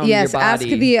go around your body? Yes, ask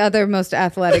the other most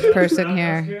athletic person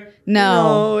here.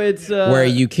 No, it's where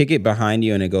you kick it behind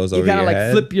you and it goes over your head. You gotta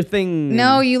like flip your thing.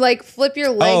 No, you like flip your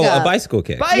leg up. A bicycle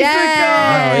kick. Bicycle!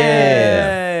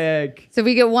 Yeah. So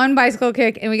we get one bicycle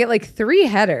kick and we get like 3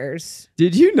 headers.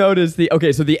 Did you notice the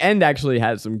end actually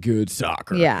has some good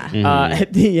soccer. Yeah.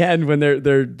 At the end when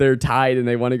they're tied and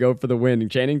they want to go for the win,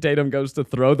 Channing Tatum goes to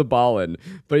throw the ball in,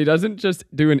 but he doesn't just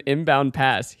do an inbound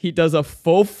pass. He does a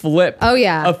full flip. Oh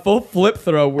yeah. A full flip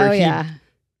throw where he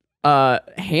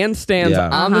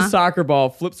handstands on the soccer ball,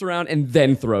 flips around, and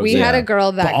then throws it. We had a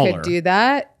girl that could do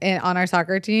that on our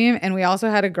soccer team, and we also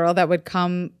had a girl that would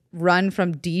come run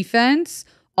from defense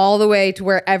all the way to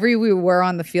wherever we were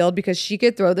on the field because she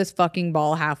could throw this fucking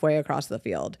ball halfway across the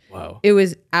field. Wow. It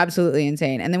was absolutely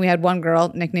insane. And then we had one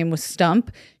girl, nickname was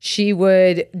Stump. She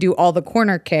would do all the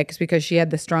corner kicks because she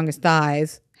had the strongest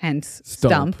thighs, hence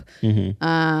Stump.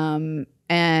 Mm-hmm.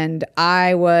 And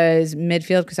I was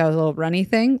midfield because I was a little runny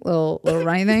thing.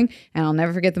 And I'll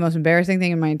never forget the most embarrassing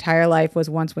thing in my entire life was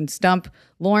once when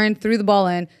Lauren threw the ball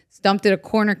in, Stump did a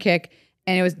corner kick,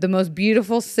 and it was the most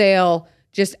beautiful sail,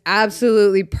 just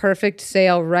absolutely perfect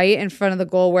sail right in front of the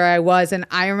goal where I was. And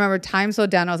I remember time slowed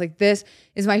down. I was like, this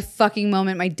is my fucking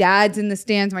moment. My dad's in the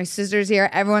stands. My sister's here.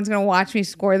 Everyone's going to watch me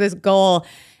score this goal.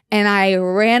 And I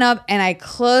ran up and I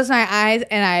closed my eyes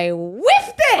and I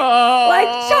whiffed it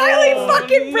like Charlie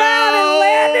fucking Brown and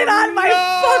landed on my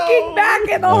fucking back.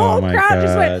 And the whole crowd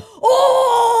just went,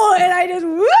 oh, and I just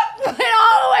went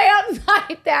all the way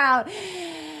upside down.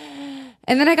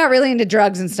 And then I got really into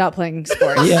drugs and stopped playing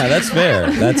sports. Yeah, that's fair.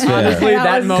 That's fair. Honestly,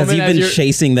 that moment because you've been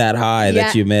chasing that high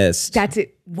that you missed. That's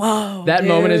it. Whoa. That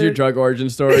moment as your drug origin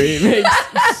story makes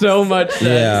so much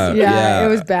sense. Yeah, it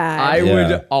was bad. I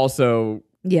would also.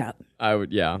 Yeah.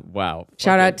 Wow.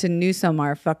 Shout out to Newsome,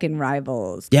 our fucking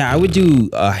rivals. Yeah, I would do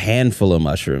a handful of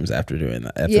mushrooms after doing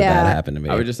that. After that happened to me.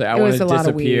 I would just say I want to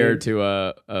disappear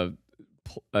to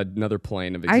another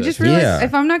plane of existence. I just realized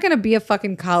if I'm not going to be a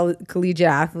fucking collegiate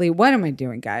athlete, what am I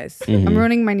doing, guys? Mm-hmm. I'm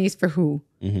ruining my knees for who?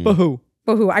 Mm-hmm. For who?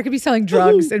 For who? I could be selling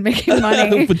drugs and making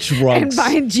money for drugs and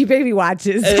buying G-Baby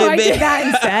watches. So I did that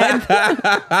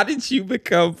instead. How did you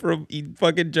become from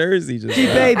fucking Jersey?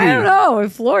 G-Baby. I don't know. In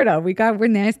Florida, we're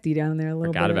nasty down there a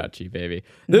little bit. Forgot about G-Baby.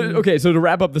 Okay, so to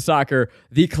wrap up the soccer,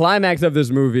 the climax of this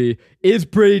movie is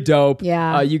pretty dope.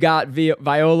 Yeah. You got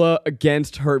Viola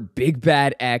against her big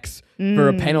bad ex for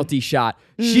a penalty shot.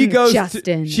 She goes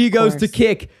to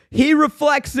kick. He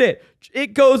reflects it.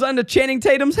 It goes onto Channing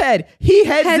Tatum's head. He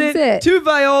heads it to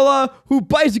Viola, who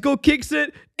bicycle kicks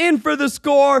it in for the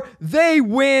score. They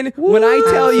win. Woo! When I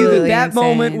tell you that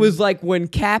moment was like when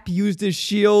Cap used his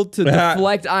shield to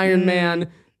deflect Iron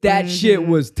Man. That shit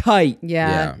was tight.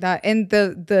 Yeah. And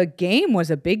the game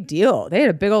was a big deal. They had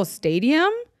a big old stadium.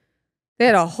 They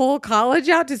had a whole college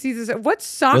out to see this. What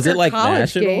soccer was it like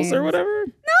college nationals games? Or whatever?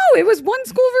 No, it was one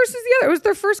school versus the other. It was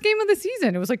their first game of the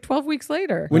season. It was like 12 weeks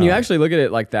later. When you actually look at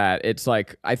it like that, it's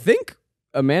like, I think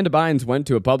Amanda Bynes went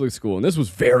to a public school, and this was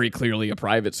very clearly a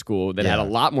private school that had a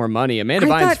lot more money. Amanda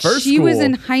Bynes' first she school. was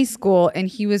in high school and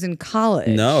he was in college.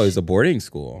 No, it was a boarding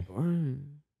school.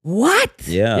 What?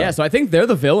 Yeah. Yeah, so I think they're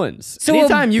the villains. So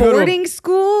anytime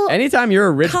school? Anytime you're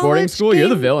a rich boarding school, you're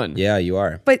the villain. Yeah, you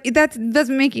are. But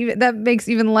that makes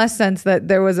even less sense that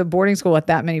there was a boarding school with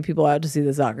that many people out to see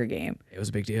the soccer game. It was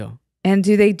a big deal. And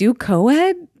do they do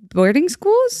co-ed boarding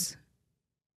schools?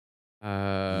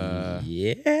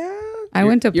 Yeah. I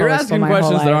went to You're asking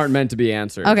questions that aren't meant to be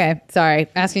answered. Okay, sorry.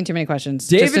 Asking too many questions.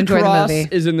 David Just enjoy Cross the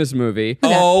movie. is in this movie.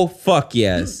 Oh, fuck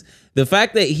yes. The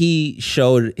fact that he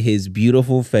showed his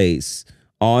beautiful face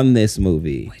on this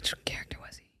movie. Which character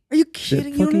was he? Are you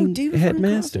kidding? You don't know David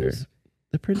headmaster.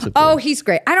 The principal. Oh, he's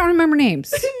great. I don't remember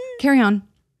names. Carry on.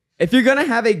 If you're going to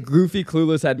have a goofy,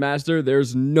 clueless headmaster,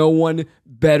 there's no one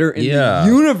better in the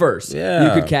universe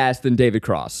you could cast than David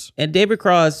Cross. And David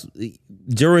Cross,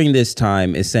 during this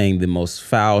time, is saying the most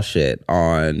foul shit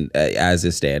on as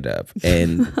a stand-up.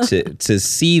 And to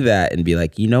see that and be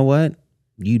like, you know what?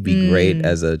 You'd be great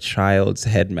as a child's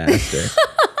headmaster.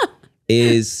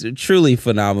 Is truly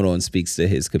phenomenal and speaks to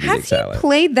his comedic talent. Has he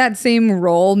played that same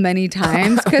role many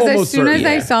times? Because as soon as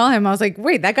I saw him, I was like,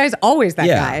 wait, that guy's always that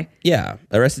guy. Yeah.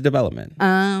 Arrested Development.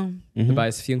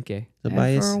 Tobias Funke.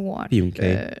 Tobias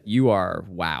Funke. You are,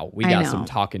 wow. We got some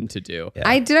talking to do.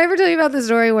 Yeah. Did I ever tell you about the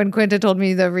story when Quinta told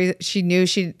me the reason she knew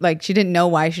she didn't know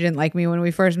why she didn't like me when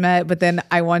we first met, but then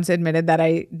I once admitted that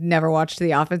I never watched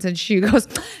The Office, and she goes,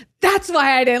 That's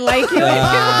why I didn't like you.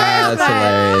 That's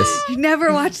hilarious. You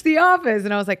never watched The Office.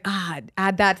 And I was like,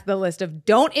 add that to the list of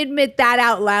don't admit that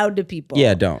out loud to people.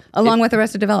 Yeah, don't. Along with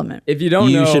Arrested Development. If you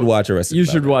don't know, you should watch Arrested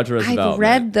Development. You should watch Arrested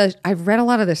Development. I've read a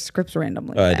lot of the scripts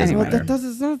randomly. It doesn't matter. That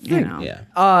doesn't sound thing. Yeah.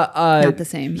 Not the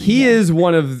same. He is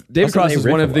one of David Also, Cross they is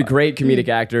riff one a of the lot. great comedic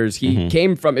actors. He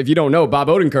came from, if you don't know, Bob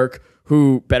Odenkirk,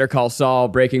 who Better Call Saul,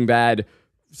 Breaking Bad,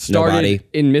 started Nobody.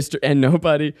 in Mr. and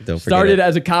Nobody. Don't forget Started it.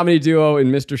 as a comedy duo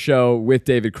in Mr. Show with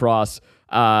David Cross.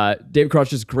 David Cross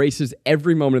just graces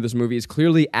every moment of this movie. He's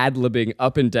clearly ad-libbing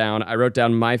up and down. I wrote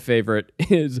down my favorite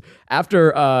is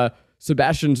after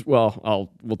Sebastian's, we'll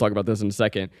talk about this in a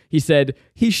second. He said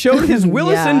he showed his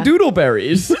Willis and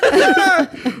Doodleberries,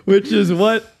 which is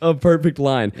what a perfect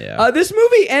line. Yeah. This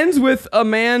movie ends with a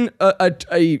man,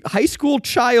 a high school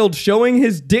child showing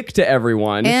his dick to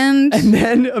everyone. And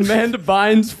then Amanda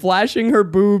Bynes flashing her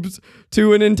boobs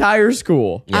to an entire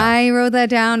school. I wrote that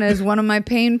down as one of my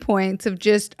pain points of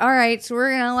just, all right, so we're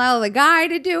going to allow the guy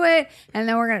to do it, and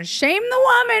then we're going to shame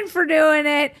the woman for doing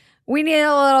it. We need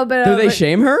a little bit Do of... they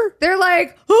shame her? They're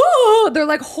like, oh, they're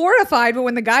like horrified, but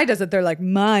when the guy does it, they're like,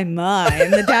 my.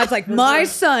 And the dad's like, my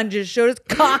son just showed his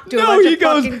cock to a bunch of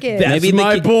fucking kids. That's Maybe the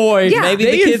my kid- boy. Yeah. Maybe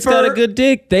They the kid's got a infer- good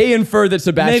dick. They infer that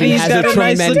Sebastian Maybe he's has got a a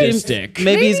nice tremendous looking dick.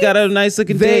 Maybe he's got a nice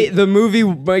looking dick. The movie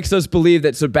makes us believe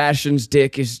that Sebastian's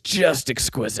dick is just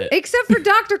exquisite. Except for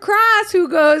Dr. Cross, who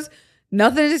goes,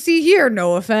 nothing to see here,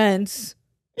 no offense.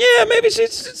 Yeah, maybe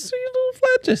she's just a little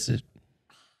flat-chested.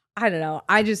 I don't know.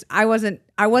 I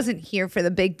wasn't here for the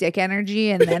big dick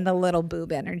energy and then the little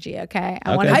boob energy, okay?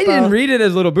 I didn't read it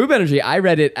as little boob energy. I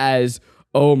read it as,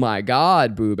 oh my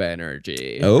God, boob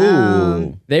energy.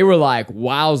 Oh. They were like,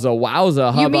 wowza,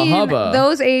 You hubba, mean hubba.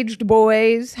 those aged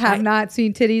boys have not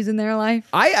seen titties in their life?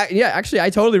 Actually, I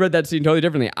totally read that scene totally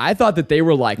differently. I thought that they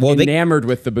were like enamored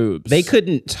with the boobs. They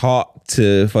couldn't talk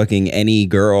to fucking any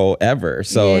girl ever,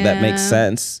 so that makes Yeah.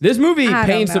 sense. This movie I don't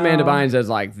paints Amanda know. Bynes as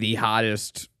like the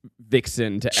hottest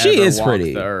vixen to She ever is walk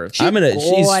pretty. the earth.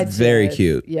 She's very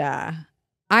cute. Yeah.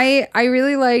 I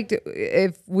really liked,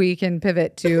 if we can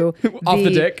pivot to Off the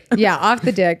dick? Yeah, off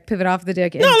the dick. Pivot off the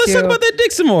dick. No, let's talk about that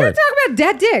dick some more. Let's talk about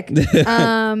dead dick.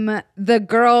 The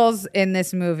girls in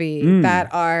this movie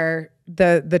that are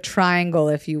the triangle,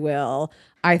 if you will,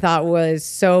 I thought was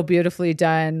so beautifully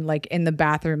done, like in the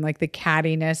bathroom, like the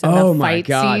cattiness and the fight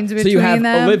scenes between them. So you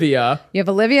have Olivia. You have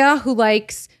Olivia, who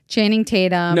likes Channing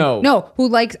Tatum. No, who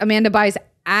likes Amanda Bynes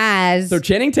as... So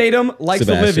Channing Tatum likes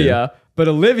Sebastian. Olivia, but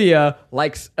Olivia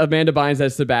likes Amanda Bynes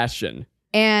as Sebastian.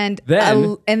 And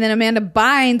Then Amanda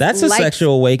Bynes That's a likes,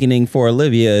 sexual awakening for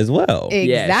Olivia as well.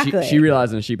 Exactly. Yeah, she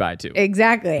realizes she bi too.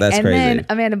 Exactly. That's and crazy. then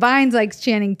Amanda Bynes likes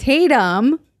Channing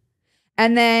Tatum.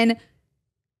 And then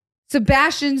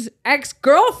Sebastian's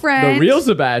ex-girlfriend, The real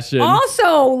Sebastian.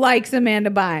 also likes Amanda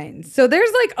Bynes. So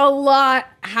there's like a lot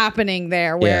happening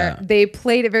there where they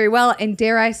played it very well. And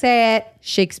dare I say it,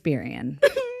 Shakespearean.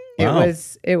 Wow.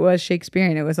 It was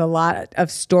Shakespearean. It was a lot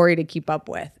of story to keep up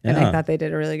with. And I thought they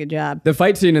did a really good job. The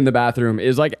fight scene in the bathroom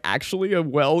is like actually a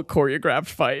well choreographed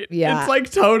fight. Yeah. It's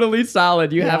like totally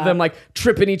solid. You have them like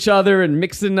tripping each other and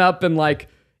mixing up and like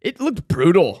it looked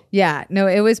brutal. Yeah, no,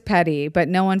 it was petty, but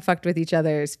no one fucked with each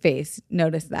other's face.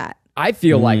 Notice that. I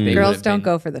feel like they Girls would've don't been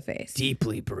go for the face.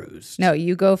 deeply bruised. No,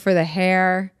 you go for the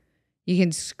hair. You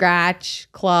can scratch,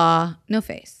 claw, no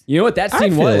face. You know what that I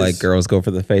scene feel was? like girls go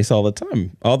for the face all the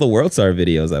time. All the World Star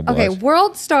videos I've Okay, watched.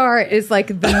 World Star is like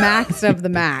the max of the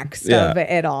max of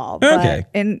it all. But, Okay.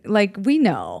 and like we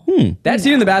know. That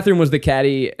scene in the bathroom was the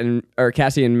Cassie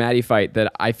and Maddie fight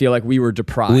that I feel like we were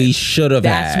deprived. We should have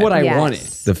had. That's what I Yes. wanted.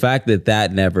 The fact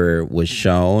that never was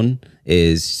shown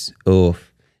is So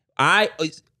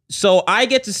I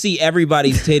get to see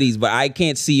everybody's titties, but I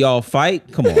can't see y'all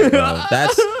fight. Come on, bro.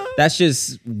 That's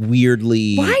just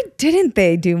weirdly. Why didn't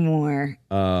they do more?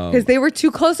 Because they were too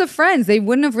close of friends. They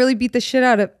wouldn't have really beat the shit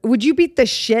out of. Would you beat the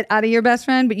shit out of your best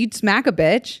friend, but you'd smack a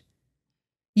bitch?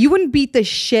 You wouldn't beat the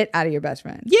shit out of your best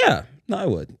friend. Yeah, no, I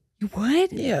would. You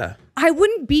would? Yeah. I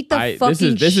wouldn't beat the fucking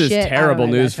shit. This is out of terrible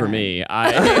my news best for friend. me.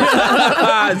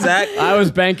 Zach. I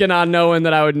was banking on knowing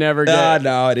that I would never get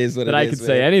No, it is what that it I is, could man.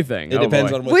 say anything. It Oh,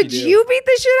 depends boy. on what Would you do. you beat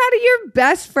the shit out of your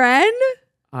best friend?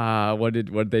 What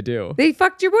did they do? They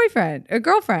fucked your boyfriend or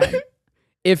girlfriend.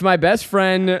 If my best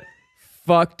friend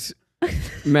fucked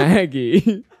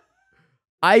Maggie,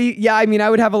 I mean I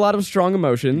would have a lot of strong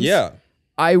emotions. Yeah.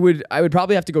 I would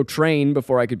probably have to go train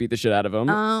before I could beat the shit out of him.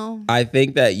 Oh. I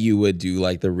think that you would do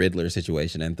like the Riddler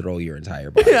situation and throw your entire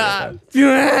body.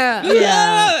 Yeah.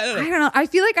 I don't know. I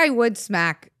feel like I would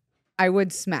smack.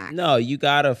 No, you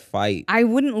gotta fight. I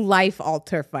wouldn't life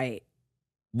alter fight.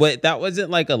 But that wasn't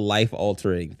like a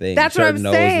life-altering thing. That's what I'm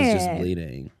nose saying. was just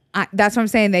bleeding. That's what I'm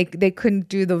saying. They couldn't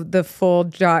do the full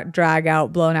drag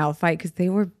out, blown out fight because they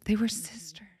were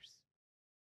sisters.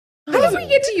 How did we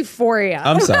get to Euphoria?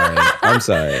 I'm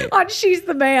sorry. On She's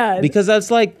the Man. Because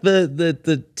that's like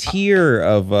the tier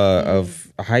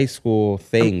of high school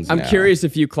things. I'm curious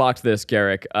if you clocked this,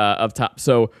 Garrick, up top.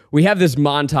 So we have this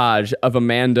montage of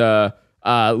Amanda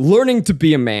learning to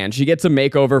be a man. She gets a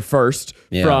makeover first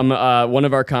from one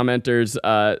of our commenters,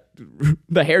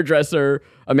 the hairdresser,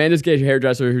 Amanda's gay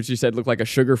hairdresser, who she said looked like a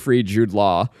sugar-free Jude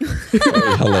Law.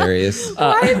 Hilarious.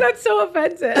 Why is that so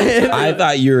offensive? I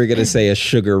thought you were going to say a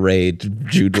Sugar Ray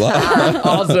Jude Law.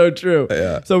 Also true.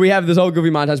 Yeah. So we have this whole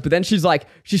goofy montage, but then she's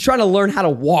trying to learn how to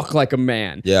walk like a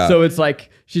man. Yeah. So it's like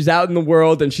she's out in the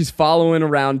world and she's following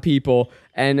around people.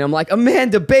 And I'm like,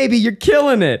 Amanda, baby, you're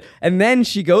killing it. And then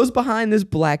she goes behind this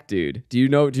black dude.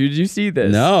 Did you see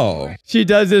this? No. She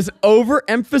does this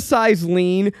overemphasized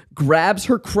lean, grabs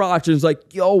her crotch, and is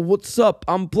like, yo, what's up?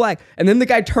 I'm black. And then the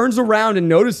guy turns around and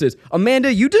notices,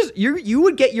 Amanda, you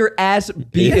would get your ass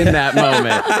beat in that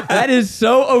moment. That is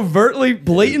so overtly,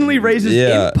 blatantly racist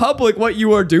in public what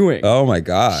you are doing. Oh my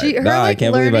God. I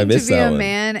can't believe I missed that one. To be a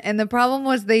man, and the problem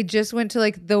was they just went to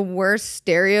like the worst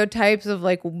stereotypes of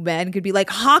like men could be like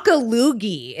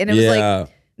hockaloogie, and it was like,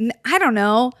 I don't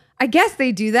know. I guess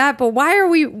they do that, but why are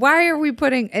we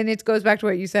putting, and it goes back to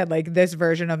what you said, like this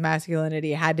version of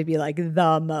masculinity had to be like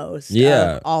the most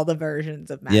of all the versions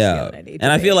of masculinity.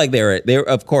 And I feel like they were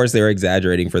of course they were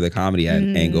exaggerating for the comedy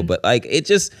angle, but like it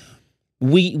just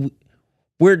we're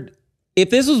if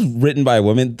this was written by a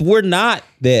woman, we're not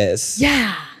this.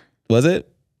 Yeah. Was it?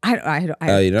 I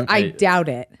doubt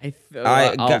it.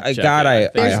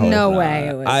 There's no way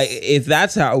it was. If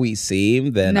that's how we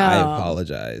seem, then I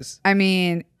apologize. I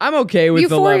mean, I'm okay with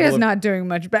Euphoria's not doing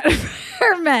much better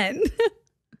for men.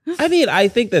 I mean, I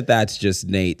think that's just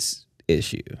Nate's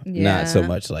issue, not so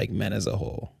much like men as a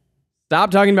whole.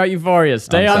 Stop talking about Euphoria.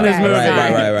 Stay on this movie.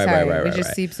 Right. It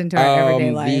just seeps into our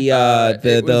everyday life.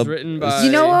 It was written by...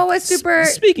 You know what was super...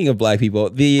 Speaking of black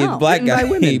people, the black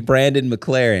guy, Brandon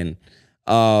McLaren,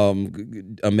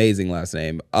 amazing last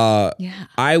name.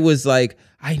 I was like,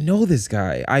 I know this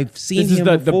guy. I've seen him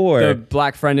before. The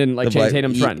black friend in like Channing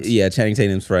Tatum's friend. Yeah, Channing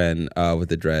Tatum's friend with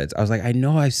the dreads. I was like, I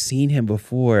know I've seen him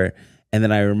before. And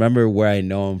then I remember where I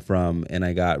know him from, and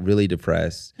I got really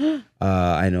depressed.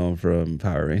 I know him from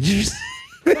Power Rangers.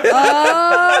 Which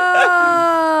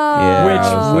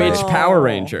Power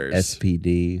Rangers?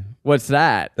 SPD. What's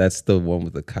that? That's the one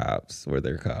with the cops, where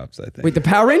they're cops, I think. Wait, the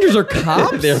Power Rangers are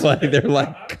cops? they're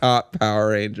like cop Power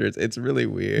Rangers. It's really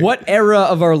weird. What era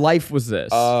of our life was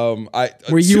this?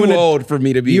 Were you too old for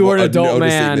me to be? You were an adult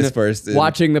man this first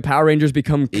watching the Power Rangers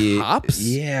become cops.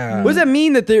 Yeah. What does that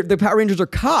mean that the Power Rangers are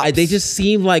cops? They just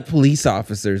seem like police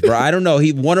officers, bro. I don't know.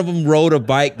 One of them rode a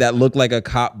bike that looked like a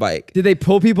cop bike. Did they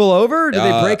pull people over? Did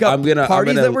they break up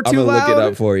parties that were too loud? I'm gonna look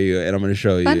it up for you, and I'm gonna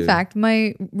show you. Fun fact: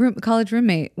 my college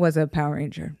roommate was a Power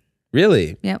Ranger.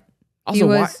 Really? Yep. Also, he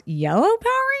was yellow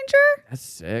Power Ranger. That's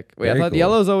sick. Wait, I thought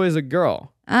yellow's always a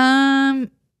girl.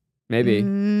 Maybe.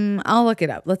 I'll look it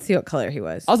up. Let's see what color he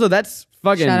was. Also, that's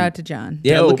fucking... Shout out to John.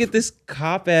 Yeah, dope. Look at this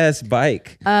cop-ass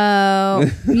bike.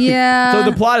 Oh, yeah. So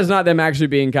the plot is not them actually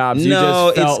being cops.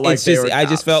 I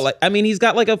just felt like... I mean, he's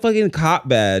got like a fucking cop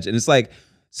badge, and it's like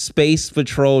Space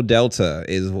Patrol Delta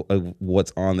is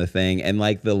what's on the thing, and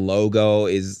like the logo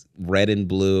is red and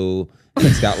blue.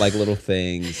 It's got like little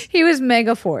things. He was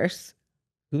Mega Force.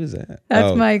 Who is that?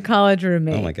 That's my college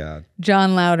roommate. Oh my God.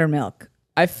 John Loudermilk.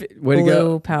 Way to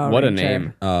go. Power what Ranger. A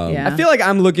name. Yeah. I feel like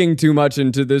I'm looking too much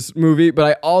into this movie, but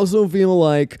I also feel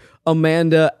like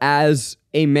Amanda as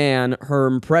a man, her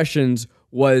impressions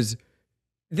was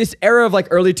this era of like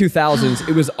early 2000s.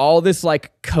 It was all this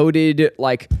like coded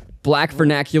like black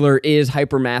vernacular is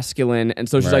hyper masculine, and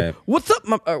so she's like, "What's up?"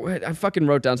 I fucking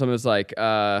wrote down something that's like,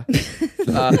 the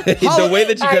way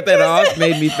that you cut that off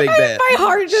made me think that my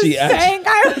heart just sank.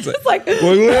 I was just like, "No,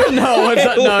 what's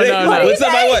up? No, what's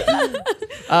up? My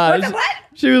what? What?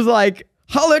 She was like,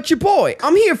 "Holla at your boy.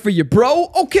 I'm here for you,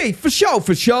 bro. Okay, for sure.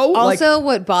 Also,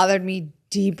 what bothered me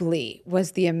deeply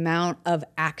was the amount of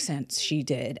accents she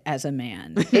did as a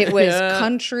man. It was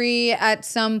country at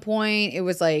some point. It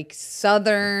was like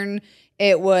Southern.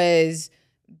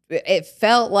 It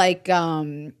felt like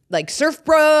surf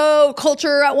bro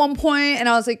culture at one point. And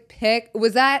I was like,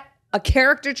 was that a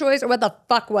character choice or what the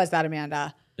fuck was that,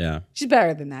 Amanda? Yeah. She's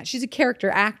better than that. She's a character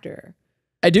actor.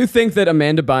 I do think that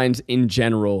Amanda Bynes in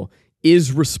general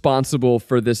is responsible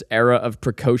for this era of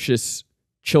precocious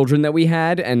children that we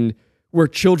had, and where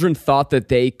children thought that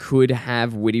they could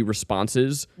have witty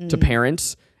responses to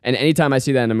parents, And anytime I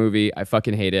see that in a movie, I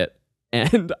fucking hate it.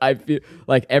 And I feel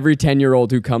like every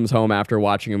 10-year-old who comes home after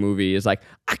watching a movie is like,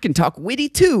 I can talk witty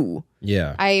too.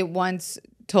 Yeah. I once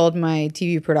told my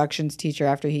TV productions teacher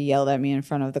after he yelled at me in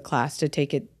front of the class to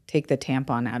take the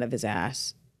tampon out of his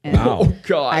ass. And Oh,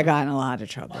 God. I got in a lot of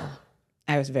trouble.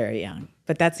 I was very young.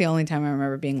 But that's the only time I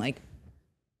remember being like,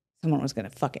 someone was going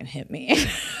to fucking hit me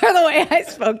for the way I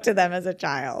spoke to them as a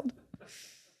child.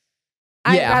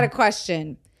 I got a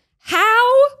question. How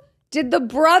did the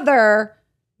brother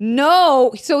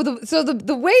know? So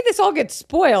the way this all gets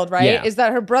spoiled, right, is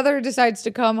that her brother decides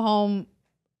to come home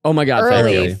Oh my God,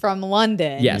 early from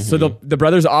London. Yes. So the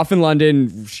brother's off in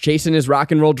London chasing his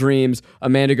rock and roll dreams.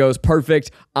 Amanda goes,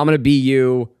 perfect. I'm going to be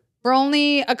you. For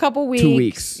only a couple weeks. 2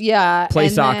 weeks. Yeah. Play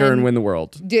soccer and win the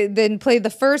world. Then play the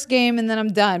first game and then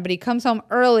I'm done. But he comes home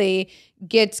early,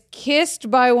 gets kissed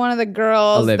by one of the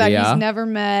girls that he's never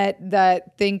met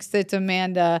that thinks it's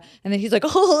Amanda. And then he's like,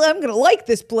 oh, I'm going to like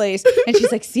this place. And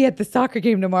she's like, see you at the soccer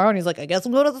game tomorrow. And he's like, I guess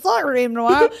I'm going to the soccer game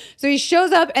tomorrow. So he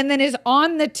shows up and then is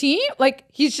on the team. Like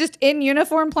he's just in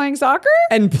uniform playing soccer.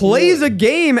 And plays a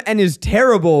game and is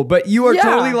terrible. But you are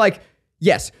totally like,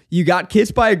 yes, you got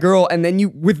kissed by a girl, and then you,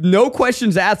 with no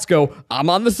questions asked, go, I'm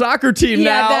on the soccer team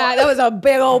now. Yeah, that was a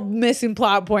big old missing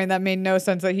plot point that made no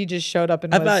sense that he just showed up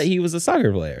and I thought he was a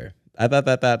soccer player. I thought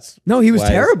that's... No, he was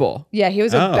terrible. Yeah, he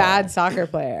was a bad soccer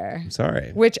player. I'm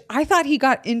sorry. Which I thought he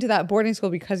got into that boarding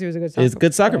school because he was a good soccer player. He's a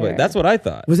good soccer player. That's what I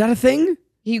thought. Was that a thing?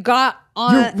 He got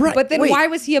on... You're right. But then Wait. why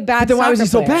was he a bad But then why was he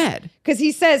so player? bad? Because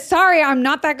he says, sorry, I'm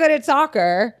not that good at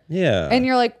soccer. Yeah. And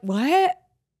you're like, what?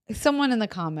 Someone in the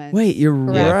comments. Wait, you're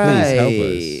Correct. right. Please help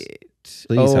us.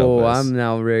 Please help us. I'm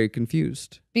now very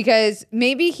confused. Because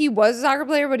maybe he was a soccer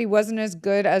player, but he wasn't as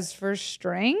good as first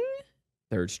string?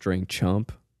 Third string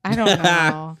chump. I don't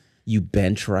know. You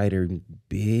bench rider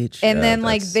bitch. And then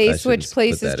like they I switch shouldn't put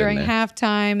places that in during there.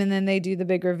 halftime and then they do the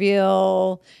big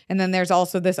reveal. And then there's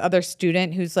also this other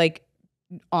student who's like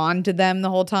on to them the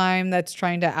whole time that's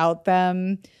trying to out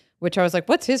them, which I was like,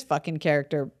 what's his fucking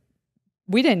character?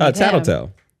 We didn't need him.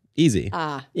 Tattletale. Easy.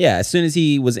 Yeah, as soon as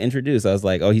he was introduced, I was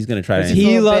like, oh, he's going to try to...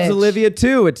 He little loves bitch. Olivia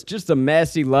too. It's just a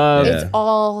messy love. Yeah.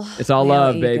 It's all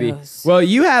love, baby. Well,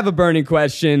 you have a burning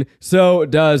question. So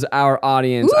does our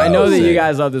audience. I know that you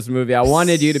guys love this movie. I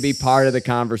wanted you to be part of the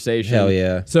conversation. Hell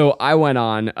yeah. So I went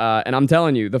on, and I'm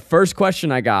telling you, the first question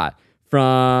I got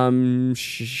from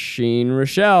Sheen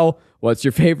Rochelle, what's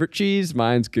your favorite cheese?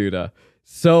 Mine's Gouda.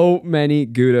 So many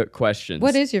Gouda questions.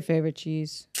 What is your favorite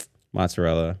cheese?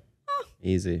 Mozzarella.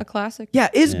 Easy. A classic? Yeah,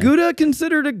 is Gouda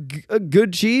considered a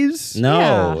good cheese? No,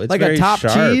 Yeah. it's Like very a top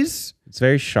sharp. cheese? It's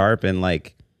very sharp and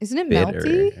like Isn't it bitter.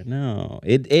 melty? No,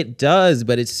 it does,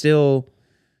 but it still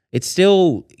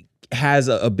has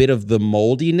a bit of the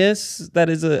moldiness that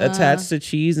is attached to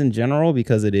cheese in general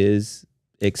because it is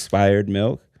expired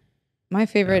milk. My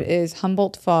favorite is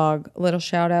Humboldt Fog. A little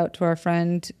shout out to our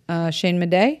friend Shane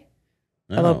Madej.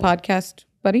 Hello, podcast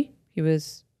buddy. He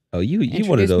was... Oh, you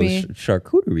one of those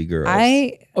charcuterie girls.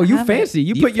 Oh, you fancy.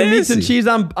 You put your meats and cheese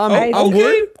on wood? On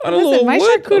a little my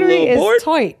wood? charcuterie A little board? is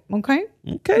tight, okay?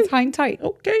 Okay. It's high and tight.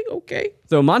 Okay.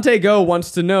 So Montego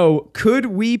wants to know, could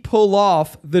we pull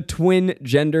off the twin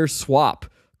gender swap?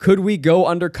 Could we go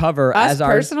undercover Us as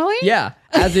our... personally? Yeah.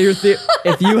 As your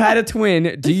if you had a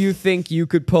twin, do you think you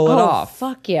could pull it off?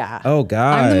 Fuck yeah. Oh,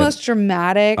 God. I'm the most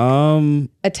dramatic,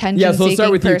 attention-seeking Yeah, so let's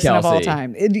start with you, person of all Kelsey.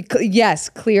 time. Yes,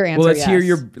 clear answer, Well, let's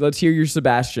yes. hear your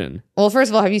Sebastian. Well, first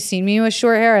of all, have you seen me with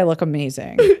short hair? I look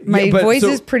amazing. My Yeah, but voice so-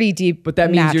 is pretty deep. But that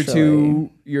means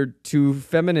naturally. you're too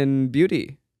feminine beauty.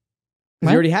 'Cause What?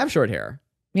 you already have short hair.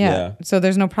 Yeah. So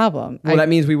there's no problem. Well, that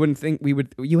means we wouldn't think we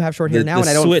would. You have short hair now, the and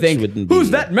I don't switch think wouldn't be- who's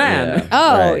that man. Yeah.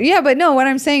 Oh, Right. yeah, but no, what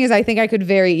I'm saying is I think I could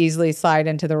very easily slide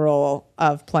into the role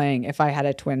of playing if I had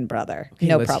a twin brother. Okay,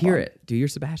 no let's problem. hear it. Do your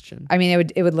Sebastian. I mean,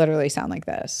 it would literally sound like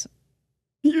this.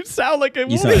 You sound like a You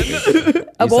woman. sound like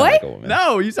A boy? like a woman.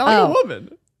 No, you sound like Oh. a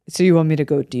woman. So you want me to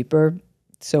go deeper?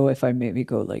 So if I maybe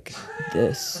go like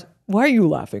this. Why are you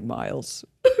laughing, Miles?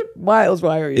 Miles,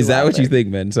 why are you Is that what you laughing? think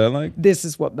men sound like? This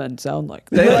is what men sound like.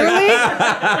 Literally,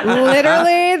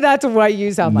 that's what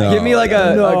you sound like. No. Give me like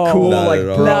a No. cool Not like at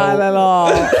all. bro. Not at all.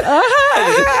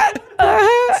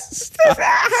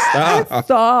 Stop.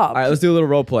 Stop. All right, let's do a little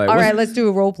role play. All right, let's do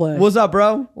a role play. What's up,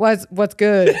 bro? What's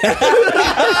good? That's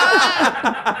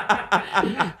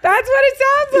what it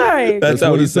sounds like. That's how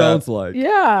what he it sounds sounds. like.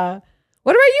 Yeah.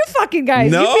 What about you fucking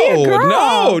guys? You be a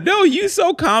girl. No. You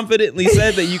so confidently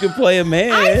said that you could play a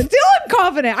man. I still am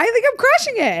confident. I think I'm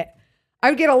crushing it. I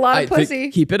would get a lot of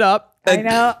pussy. Keep it up. I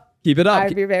know. Keep it up.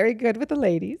 I'd be very good with the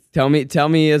ladies. Tell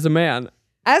me as a man.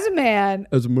 As a man,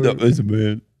 As a man. No, as a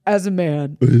man. as a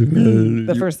man,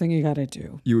 the first thing you gotta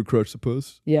do. You would crush the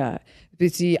puss? Yeah.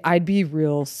 But see, I'd be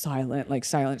real silent, like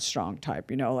silent strong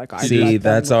type, you know, like I see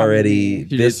that's already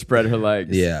She just spread her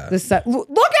legs. Yeah. look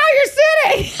how you're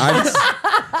sitting.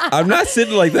 I'm not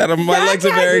sitting like that. My Zach legs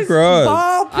are has very his crossed.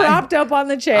 ball propped up on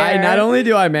the chair. I not only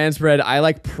do I man spread, I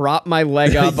like prop my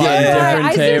leg up on a Yeah. different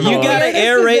I table. You gotta Weirdest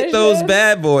aerate those position.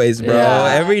 bad boys, bro.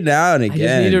 Yeah. Every now and I just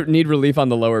again. need relief on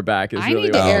the lower back. Is I really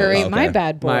need to what- aerate okay. my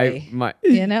bad boy. my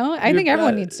You know, I think You're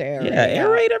everyone right. needs to aerate. Yeah,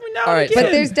 aerate every now All and right, again.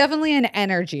 But there's definitely an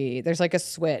energy. There's like a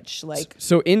switch. Like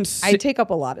So in I take up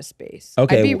a lot of space.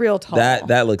 okay, I'd be real tall.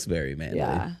 That looks very manly.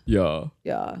 yeah, yeah.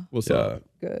 yeah. What's Yeah. up?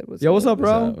 Good. What's Yo, what's up,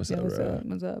 bro? What's Yeah, up, what's bro? up?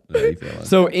 What's up? How you feeling?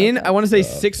 So in I want to say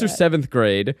 6th or 7th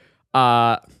grade,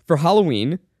 for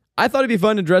Halloween, I thought it'd be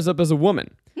fun to dress up as a woman.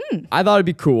 I thought it'd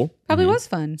be cool. Probably was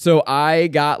fun. So I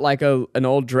got like an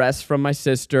old dress from my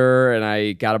sister, and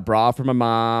I got a bra from my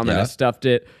mom, and I Yeah. stuffed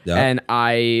it. Yeah. And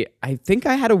I think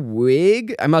I had a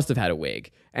wig. I must have had a wig.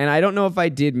 And I don't know if I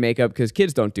did makeup because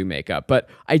kids don't do makeup, but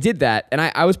I did that. And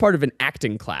I was part of an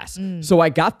acting class. So I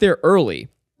got there early,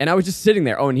 and I was just sitting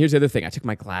there. Oh, and here's the other thing. I took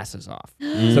my glasses off.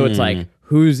 So it's like,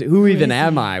 who even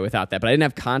am I without that? But I didn't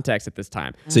have context at this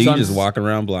time. So you I'm just walking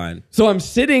around blind. So I'm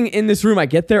sitting in this room. I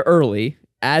get there early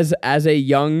as a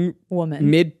young Woman.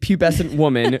 mid-pubescent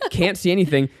woman, can't see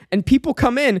anything, and people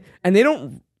come in and they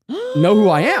don't know who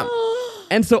I am.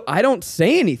 And so I don't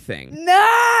say anything.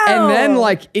 No. And then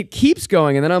like it keeps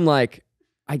going, and then I'm like,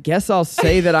 I guess I'll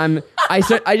say that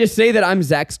I just say that I'm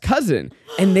Zach's cousin,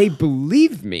 and they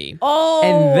believe me. Oh.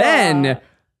 And then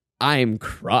I'm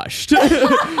crushed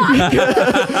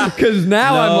because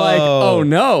now I'm like, oh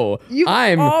no, You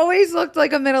I'm always looked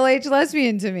like a middle-aged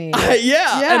lesbian to me.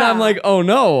 yeah. And I'm like, oh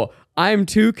no, I'm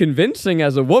too convincing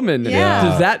as a woman. Yeah.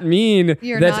 Does that mean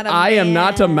You're that not a I am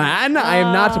not a man? man? I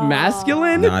am not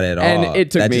masculine? Not at all. And it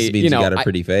took that me, just means you know, got a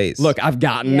pretty face. Look, I've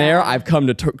gotten Yeah. there. I've come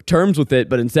to terms with it.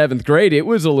 But in 7th grade, it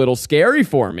was a little scary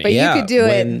for me. But Yeah, you could do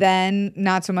when- it then,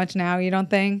 not so much now, you don't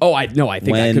think? Oh, I think I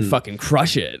could When- fucking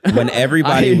crush it. when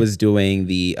everybody I- was doing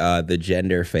the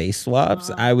gender face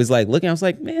swaps, I was like looking. I was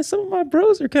like, man, some of my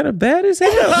bros are kind of bad as hell.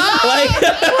 Like,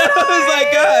 I was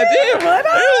like, God damn. They were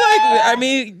like, I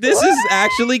mean, this is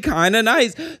actually kind of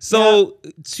nice. So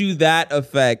to that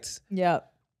effect, Yep.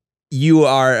 you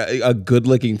are a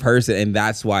good-looking person, and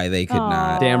that's why they could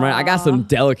not. Damn right. I got some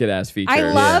delicate ass features. I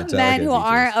love Yeah, men who delicate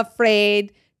aren't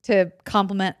afraid to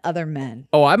compliment other men.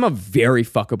 Oh, I'm a very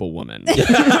fuckable woman.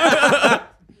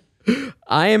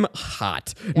 I am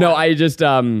hot. No, I just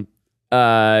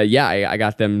I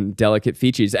got them delicate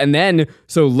features. And then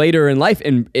so later in life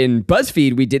in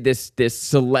BuzzFeed, we did this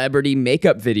celebrity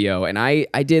makeup video, and I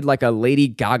did like a Lady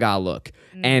Gaga look.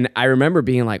 And I remember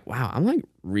being like, wow, I'm like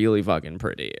really fucking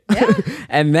pretty. Yeah.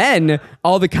 And then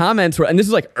all the comments were, and this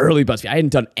is like early BuzzFeed, I hadn't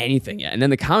done anything yet. And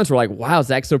then the comments were like, wow,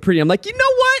 Zach's so pretty. I'm like, you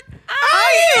know what?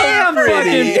 I am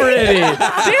fucking pretty.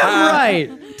 Damn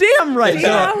right. Damn right. See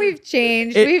So- how we've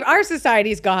changed. Our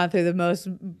society's gone through the most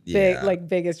Yeah.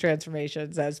 biggest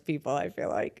transformations as people, I feel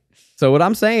like. So what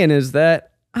I'm saying is that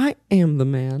I am the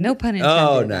man. No pun intended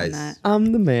Oh, on nice. that.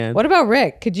 I'm the man. What about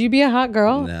Rick? Could you be a hot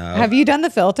girl? No. Have you done the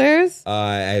filters?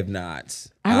 I have not.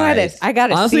 I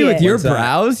gotta Honestly, see with it. your What's that?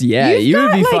 brows, yeah, You've you would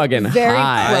got, be like, fucking very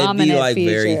hot. pro- I'd be prominent like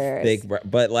very features. thick,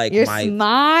 but like Your my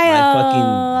smile.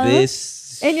 fucking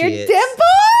this and your shit. dimples?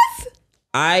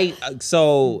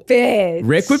 So Bitch.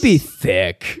 Rick would be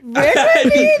thick. Rick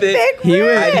would be thick. He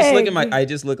would- I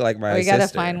just look like my We gotta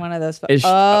sister. find one of those. Is she-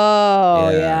 Oh,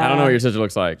 Yeah. yeah. I don't know what your sister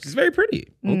looks like. She's very pretty.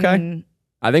 Okay.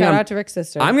 I think Shout I'm out to Rick's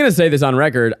sister. I'm gonna say this on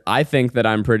record. I think that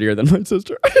I'm prettier than my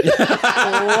sister.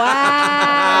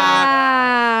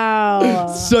 Wow.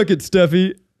 Suck it,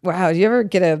 Steffi. Wow. Do you ever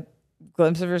get a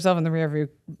glimpse of yourself in the rear view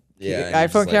Yeah, and you're iPhone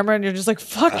just like, camera and you're just like,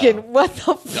 fucking, what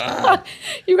the fuck?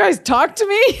 You guys talk to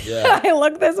me? Yeah. I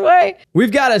look this way?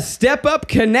 We've got a Step Up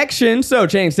connection. So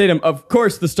Channing Tatum, of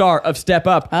course, the star of Step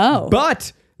Up. Oh.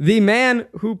 But the man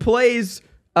who plays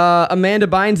Amanda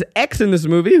Bynes' ex in this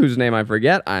movie, whose name I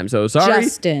forget, I'm so sorry.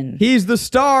 Justin. He's the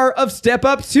star of Step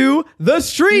Up to the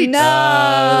Streets. No.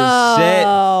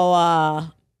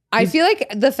 shit. I feel like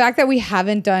the fact that we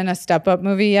haven't done a Step Up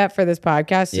movie yet for this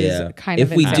podcast Yeah. is kind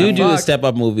If of we insane. do the Fuck. Step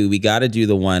Up movie, we got to do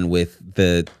the one with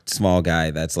the small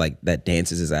guy that's like that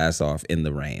dances his ass off in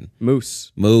the rain.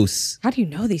 Moose. Moose, How do you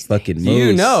know these fucking things? Moose.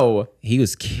 You know he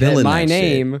was that killing my that shit.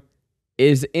 name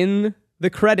is in the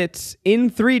credits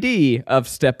in 3D of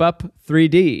Step Up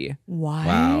 3D. Why?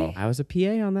 Wow. I was a PA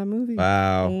on that movie.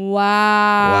 Wow.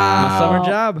 Wow. My summer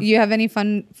job. You have any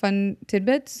fun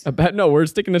tidbits? No, we're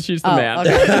sticking to She's the Man.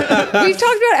 Okay. We've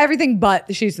talked about everything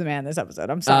but She's the Man this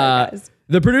episode. I'm sorry, guys.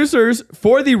 The producers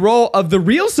for the role of the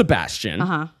real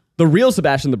Sebastian, the real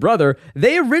Sebastian, the brother,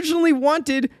 they originally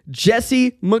wanted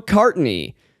Jesse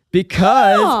McCartney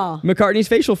because McCartney's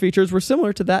facial features were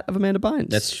similar to that of Amanda Bynes.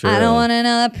 That's true. I don't want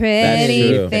another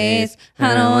pretty face.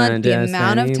 I don't want the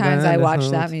amount of times I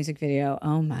watched that music video.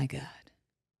 Oh my God.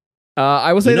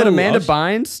 I will say that Amanda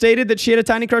Bynes stated that she had a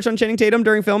tiny crush on Channing Tatum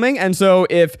during filming, and so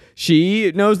if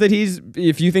she knows that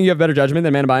if you think you have better judgment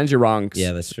than Amanda Bynes, you're wrong.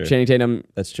 Yeah, that's true. Channing Tatum.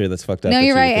 That's true. That's fucked up. No,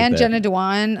 you're right. And Jenna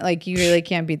Dewan, like you really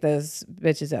can't beat those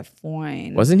bitches at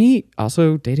fine. Wasn't he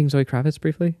also dating Zoe Kravitz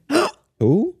briefly?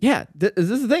 Who? Yeah, this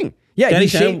is the thing. Yeah,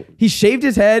 Danny he shaved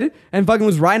his head and fucking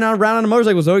was riding around on a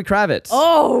motorcycle with Zoe Kravitz.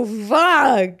 Oh,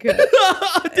 fuck.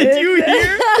 Did you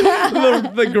hear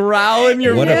the growl in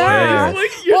your What voice? a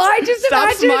player. Well, I just Stop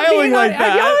imagine smiling being like on,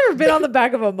 that. Have y'all ever been on the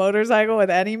back of a motorcycle with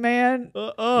any man?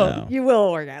 No. You will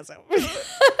orgasm.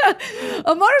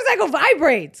 A motorcycle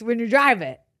vibrates when you drive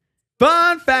it.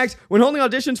 Fun fact, when holding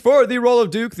auditions for the role of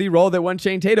Duke, the role that won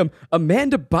Channing Tatum,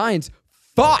 Amanda Bynes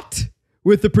fought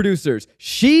with the producers.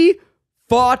 She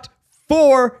fought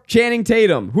for Channing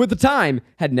Tatum, who at the time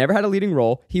had never had a leading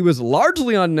role. He was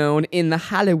largely unknown in the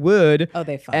Hollywood. Oh,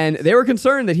 they fought. And they were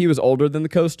concerned that he was older than the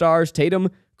co-stars. Tatum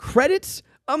credits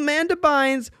Amanda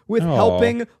Bynes with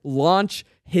helping launch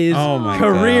his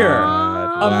career.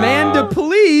 God. Amanda,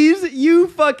 please, you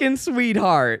fucking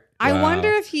sweetheart. I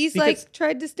wonder if he's like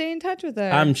tried to stay in touch with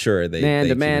her. I'm sure they.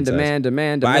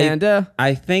 Amanda.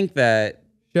 I think that.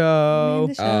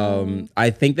 Show. I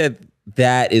think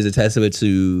that is a testament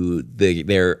to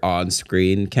their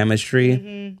on-screen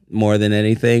chemistry more than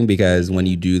anything, because when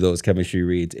you do those chemistry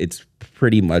reads, it's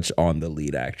pretty much on the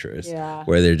lead actress,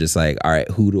 where they're just like, all right,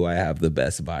 who do I have the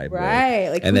best vibe with?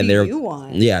 Like, and who do you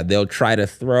want? Yeah, they'll try to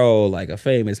throw like a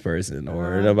famous person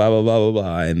or blah, blah, blah, blah,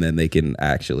 blah, and then they can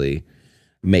actually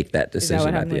make that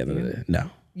decision at the end of the day.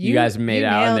 No. You guys made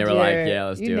out and they were like, yeah,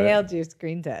 let's do it. You nailed your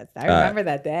screen test. I remember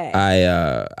that day.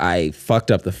 I fucked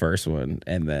up the first one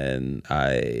and then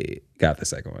I got the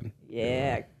second one.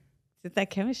 Yeah. It's that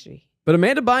chemistry. But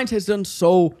Amanda Bynes has done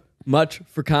so much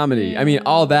for comedy. I mean,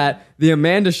 all that, the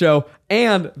Amanda Show,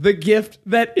 and the gift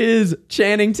that is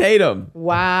Channing Tatum.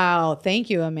 Wow. Thank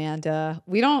you, Amanda.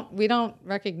 We don't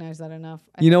recognize that enough.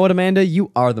 You know what, Amanda?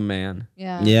 You are the man.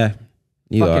 Yeah. Yeah.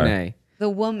 You fucking are. A. The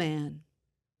woman.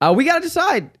 We got to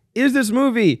decide, is this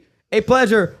movie a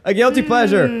pleasure, a guilty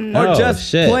pleasure, or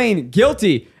just plain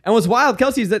guilty? And what's wild,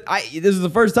 Kelsey, is that this is the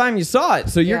first time you saw it.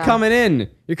 So you're coming in.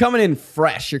 You're coming in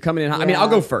fresh. You're coming in hot. I mean, I'll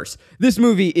go first. This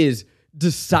movie is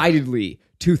decidedly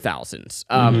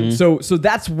 2000s. So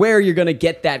that's where you're going to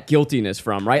get that guiltiness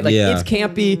from, right? Like, it's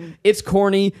campy, it's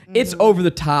corny, it's over the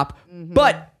top,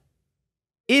 but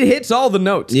it hits all the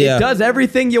notes. Yeah. It does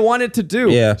everything you want it to do.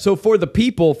 Yeah. So for the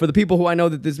people who I know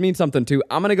that this means something to,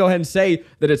 I'm going to go ahead and say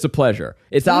that it's a pleasure.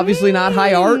 It's obviously not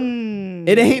high art.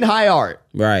 It ain't high art.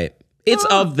 Right. It's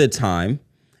of the time.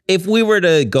 If we were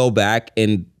to go back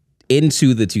and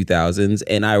into the 2000s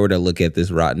and I were to look at this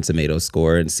Rotten Tomatoes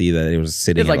score and see that it was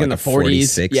sitting like at in the 40s.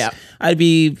 46, yeah, I'd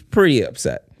be pretty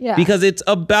upset. Yeah. Because it's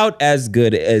about as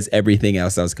good as everything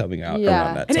else that was coming out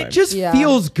around that and time. it just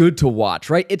feels good to watch,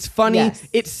 right? It's funny,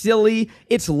 it's silly,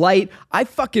 it's light. I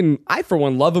for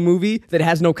one love a movie that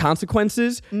has no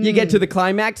consequences. You get to the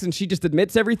climax and she just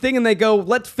admits everything and they go,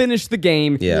 let's finish the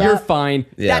game. Yeah. You're fine.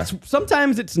 Yeah.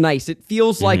 Sometimes it's nice. It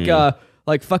feels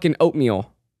like fucking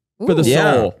oatmeal for the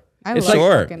soul. I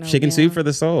sure. Chicken soup for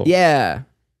the soul. Yeah.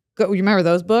 You remember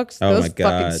those books? Oh those my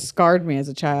God. fucking scarred me as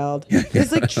a child.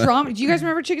 It's like trauma. Do you guys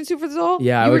remember Chicken Soup for the Soul?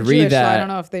 Yeah, you I would were read Jewish, that. So I don't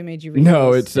know if they made you read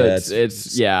No, those. it's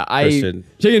Christian.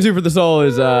 Chicken soup for the soul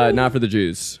is not for the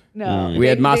Jews. No. We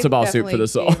had matzo ball soup for the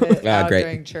soul. Great. Great.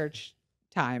 During church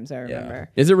times, I remember.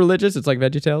 Is it religious? It's like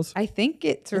VeggieTales? I think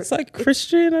it's like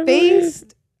Christian, I believe.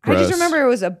 based. I just remember it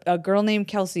was a girl named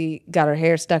Kelsey got her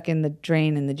hair stuck in the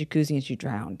drain in the jacuzzi and she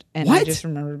drowned. And I just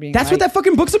remember being That's like, what that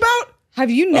fucking book's about? Have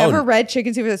you never read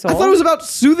Chicken Soup for the Soul? I thought it was about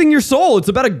soothing your soul. It's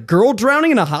about a girl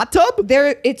drowning in a hot tub?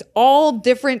 It's all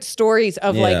different stories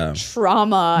of like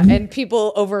trauma and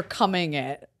people overcoming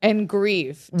it and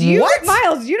grief. What?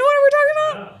 Miles, do you know what we're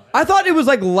talking about? I thought it was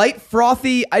like light,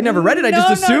 frothy. I never read it. I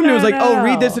just assumed it was like, oh,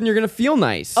 read this and you're going to feel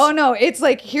nice. Oh, no. It's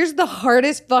like, here's the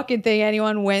hardest fucking thing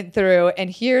anyone went through, and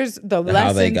here's the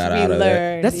lessons we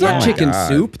learned. That's not chicken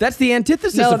soup. That's the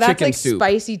antithesis of chicken soup. That's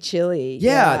like spicy chili.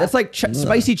 Yeah, that's like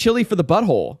spicy chili for the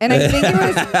butthole. And I think it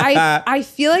was, I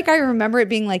feel like I remember it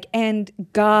being like, and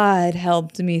God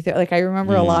helped me through. Like, I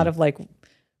remember a lot of like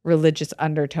religious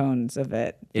undertones of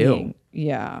it. Ew.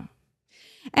 Yeah.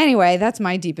 Anyway, that's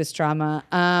my deepest trauma.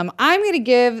 I'm going to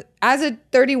give, as a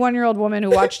 31-year-old woman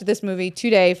who watched this movie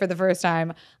today for the first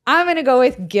time, I'm going to go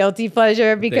with guilty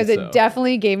pleasure because it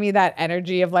definitely gave me that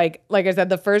energy of like I said,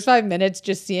 the first 5 minutes,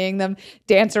 just seeing them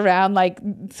dance around like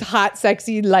hot,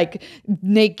 sexy, like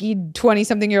naked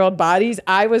 20-something-year-old bodies.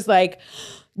 I was like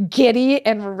giddy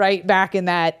and right back in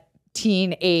that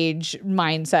teenage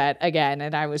mindset again,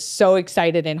 and I was so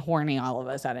excited and horny all of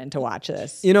a sudden to watch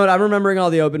this. You know what? I'm remembering all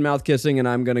the open mouth kissing, and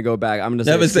I'm gonna go back. I'm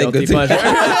gonna say guilty pleasure.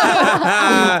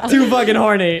 Too fucking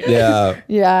horny. Yeah.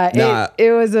 Yeah.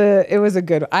 It was a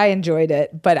good. I enjoyed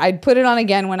it, but I'd put it on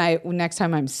again next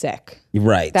time I'm sick.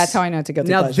 Right. That's how I know it's a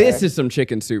guilty pleasure. Now this is some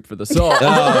chicken soup for the soul.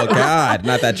 Oh God,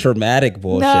 not that traumatic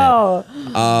bullshit.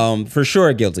 No. For sure,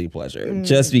 a guilty pleasure.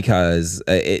 Just because,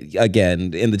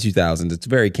 again, in the 2000s, it's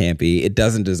very campy. It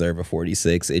doesn't deserve a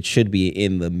 46. It should be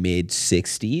in the mid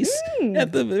 60s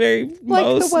at the very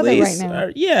most. The weather right now.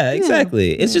 Yeah,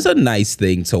 exactly. It's just a nice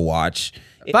thing to watch.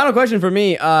 Final question for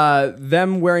me.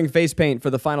 Them wearing face paint for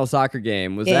the final soccer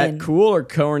game. Was that cool or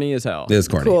corny as hell? It was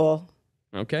corny. Cool.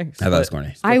 Okay. I thought it was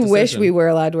corny. I wish we were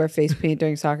allowed to wear face paint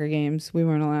during soccer games. We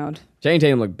weren't allowed. Channing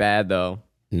Tatum looked bad though.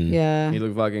 Yeah. He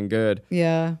looked fucking good.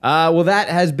 Yeah. Well, that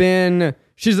has been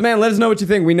She's the Man. Let us know what you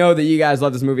think. We know that you guys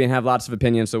love this movie and have lots of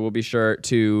opinions, so we'll be sure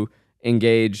to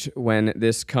engage when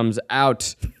this comes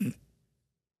out.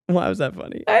 Why was that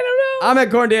funny? I don't know. I'm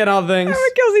at Cornday on all the things. I'm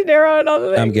at Kelsey Darragh on all the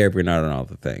things. I'm Garrick Bernard on all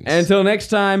the things. And until next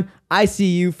time, I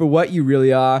see you for what you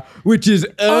really are, which is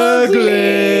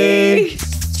ugly.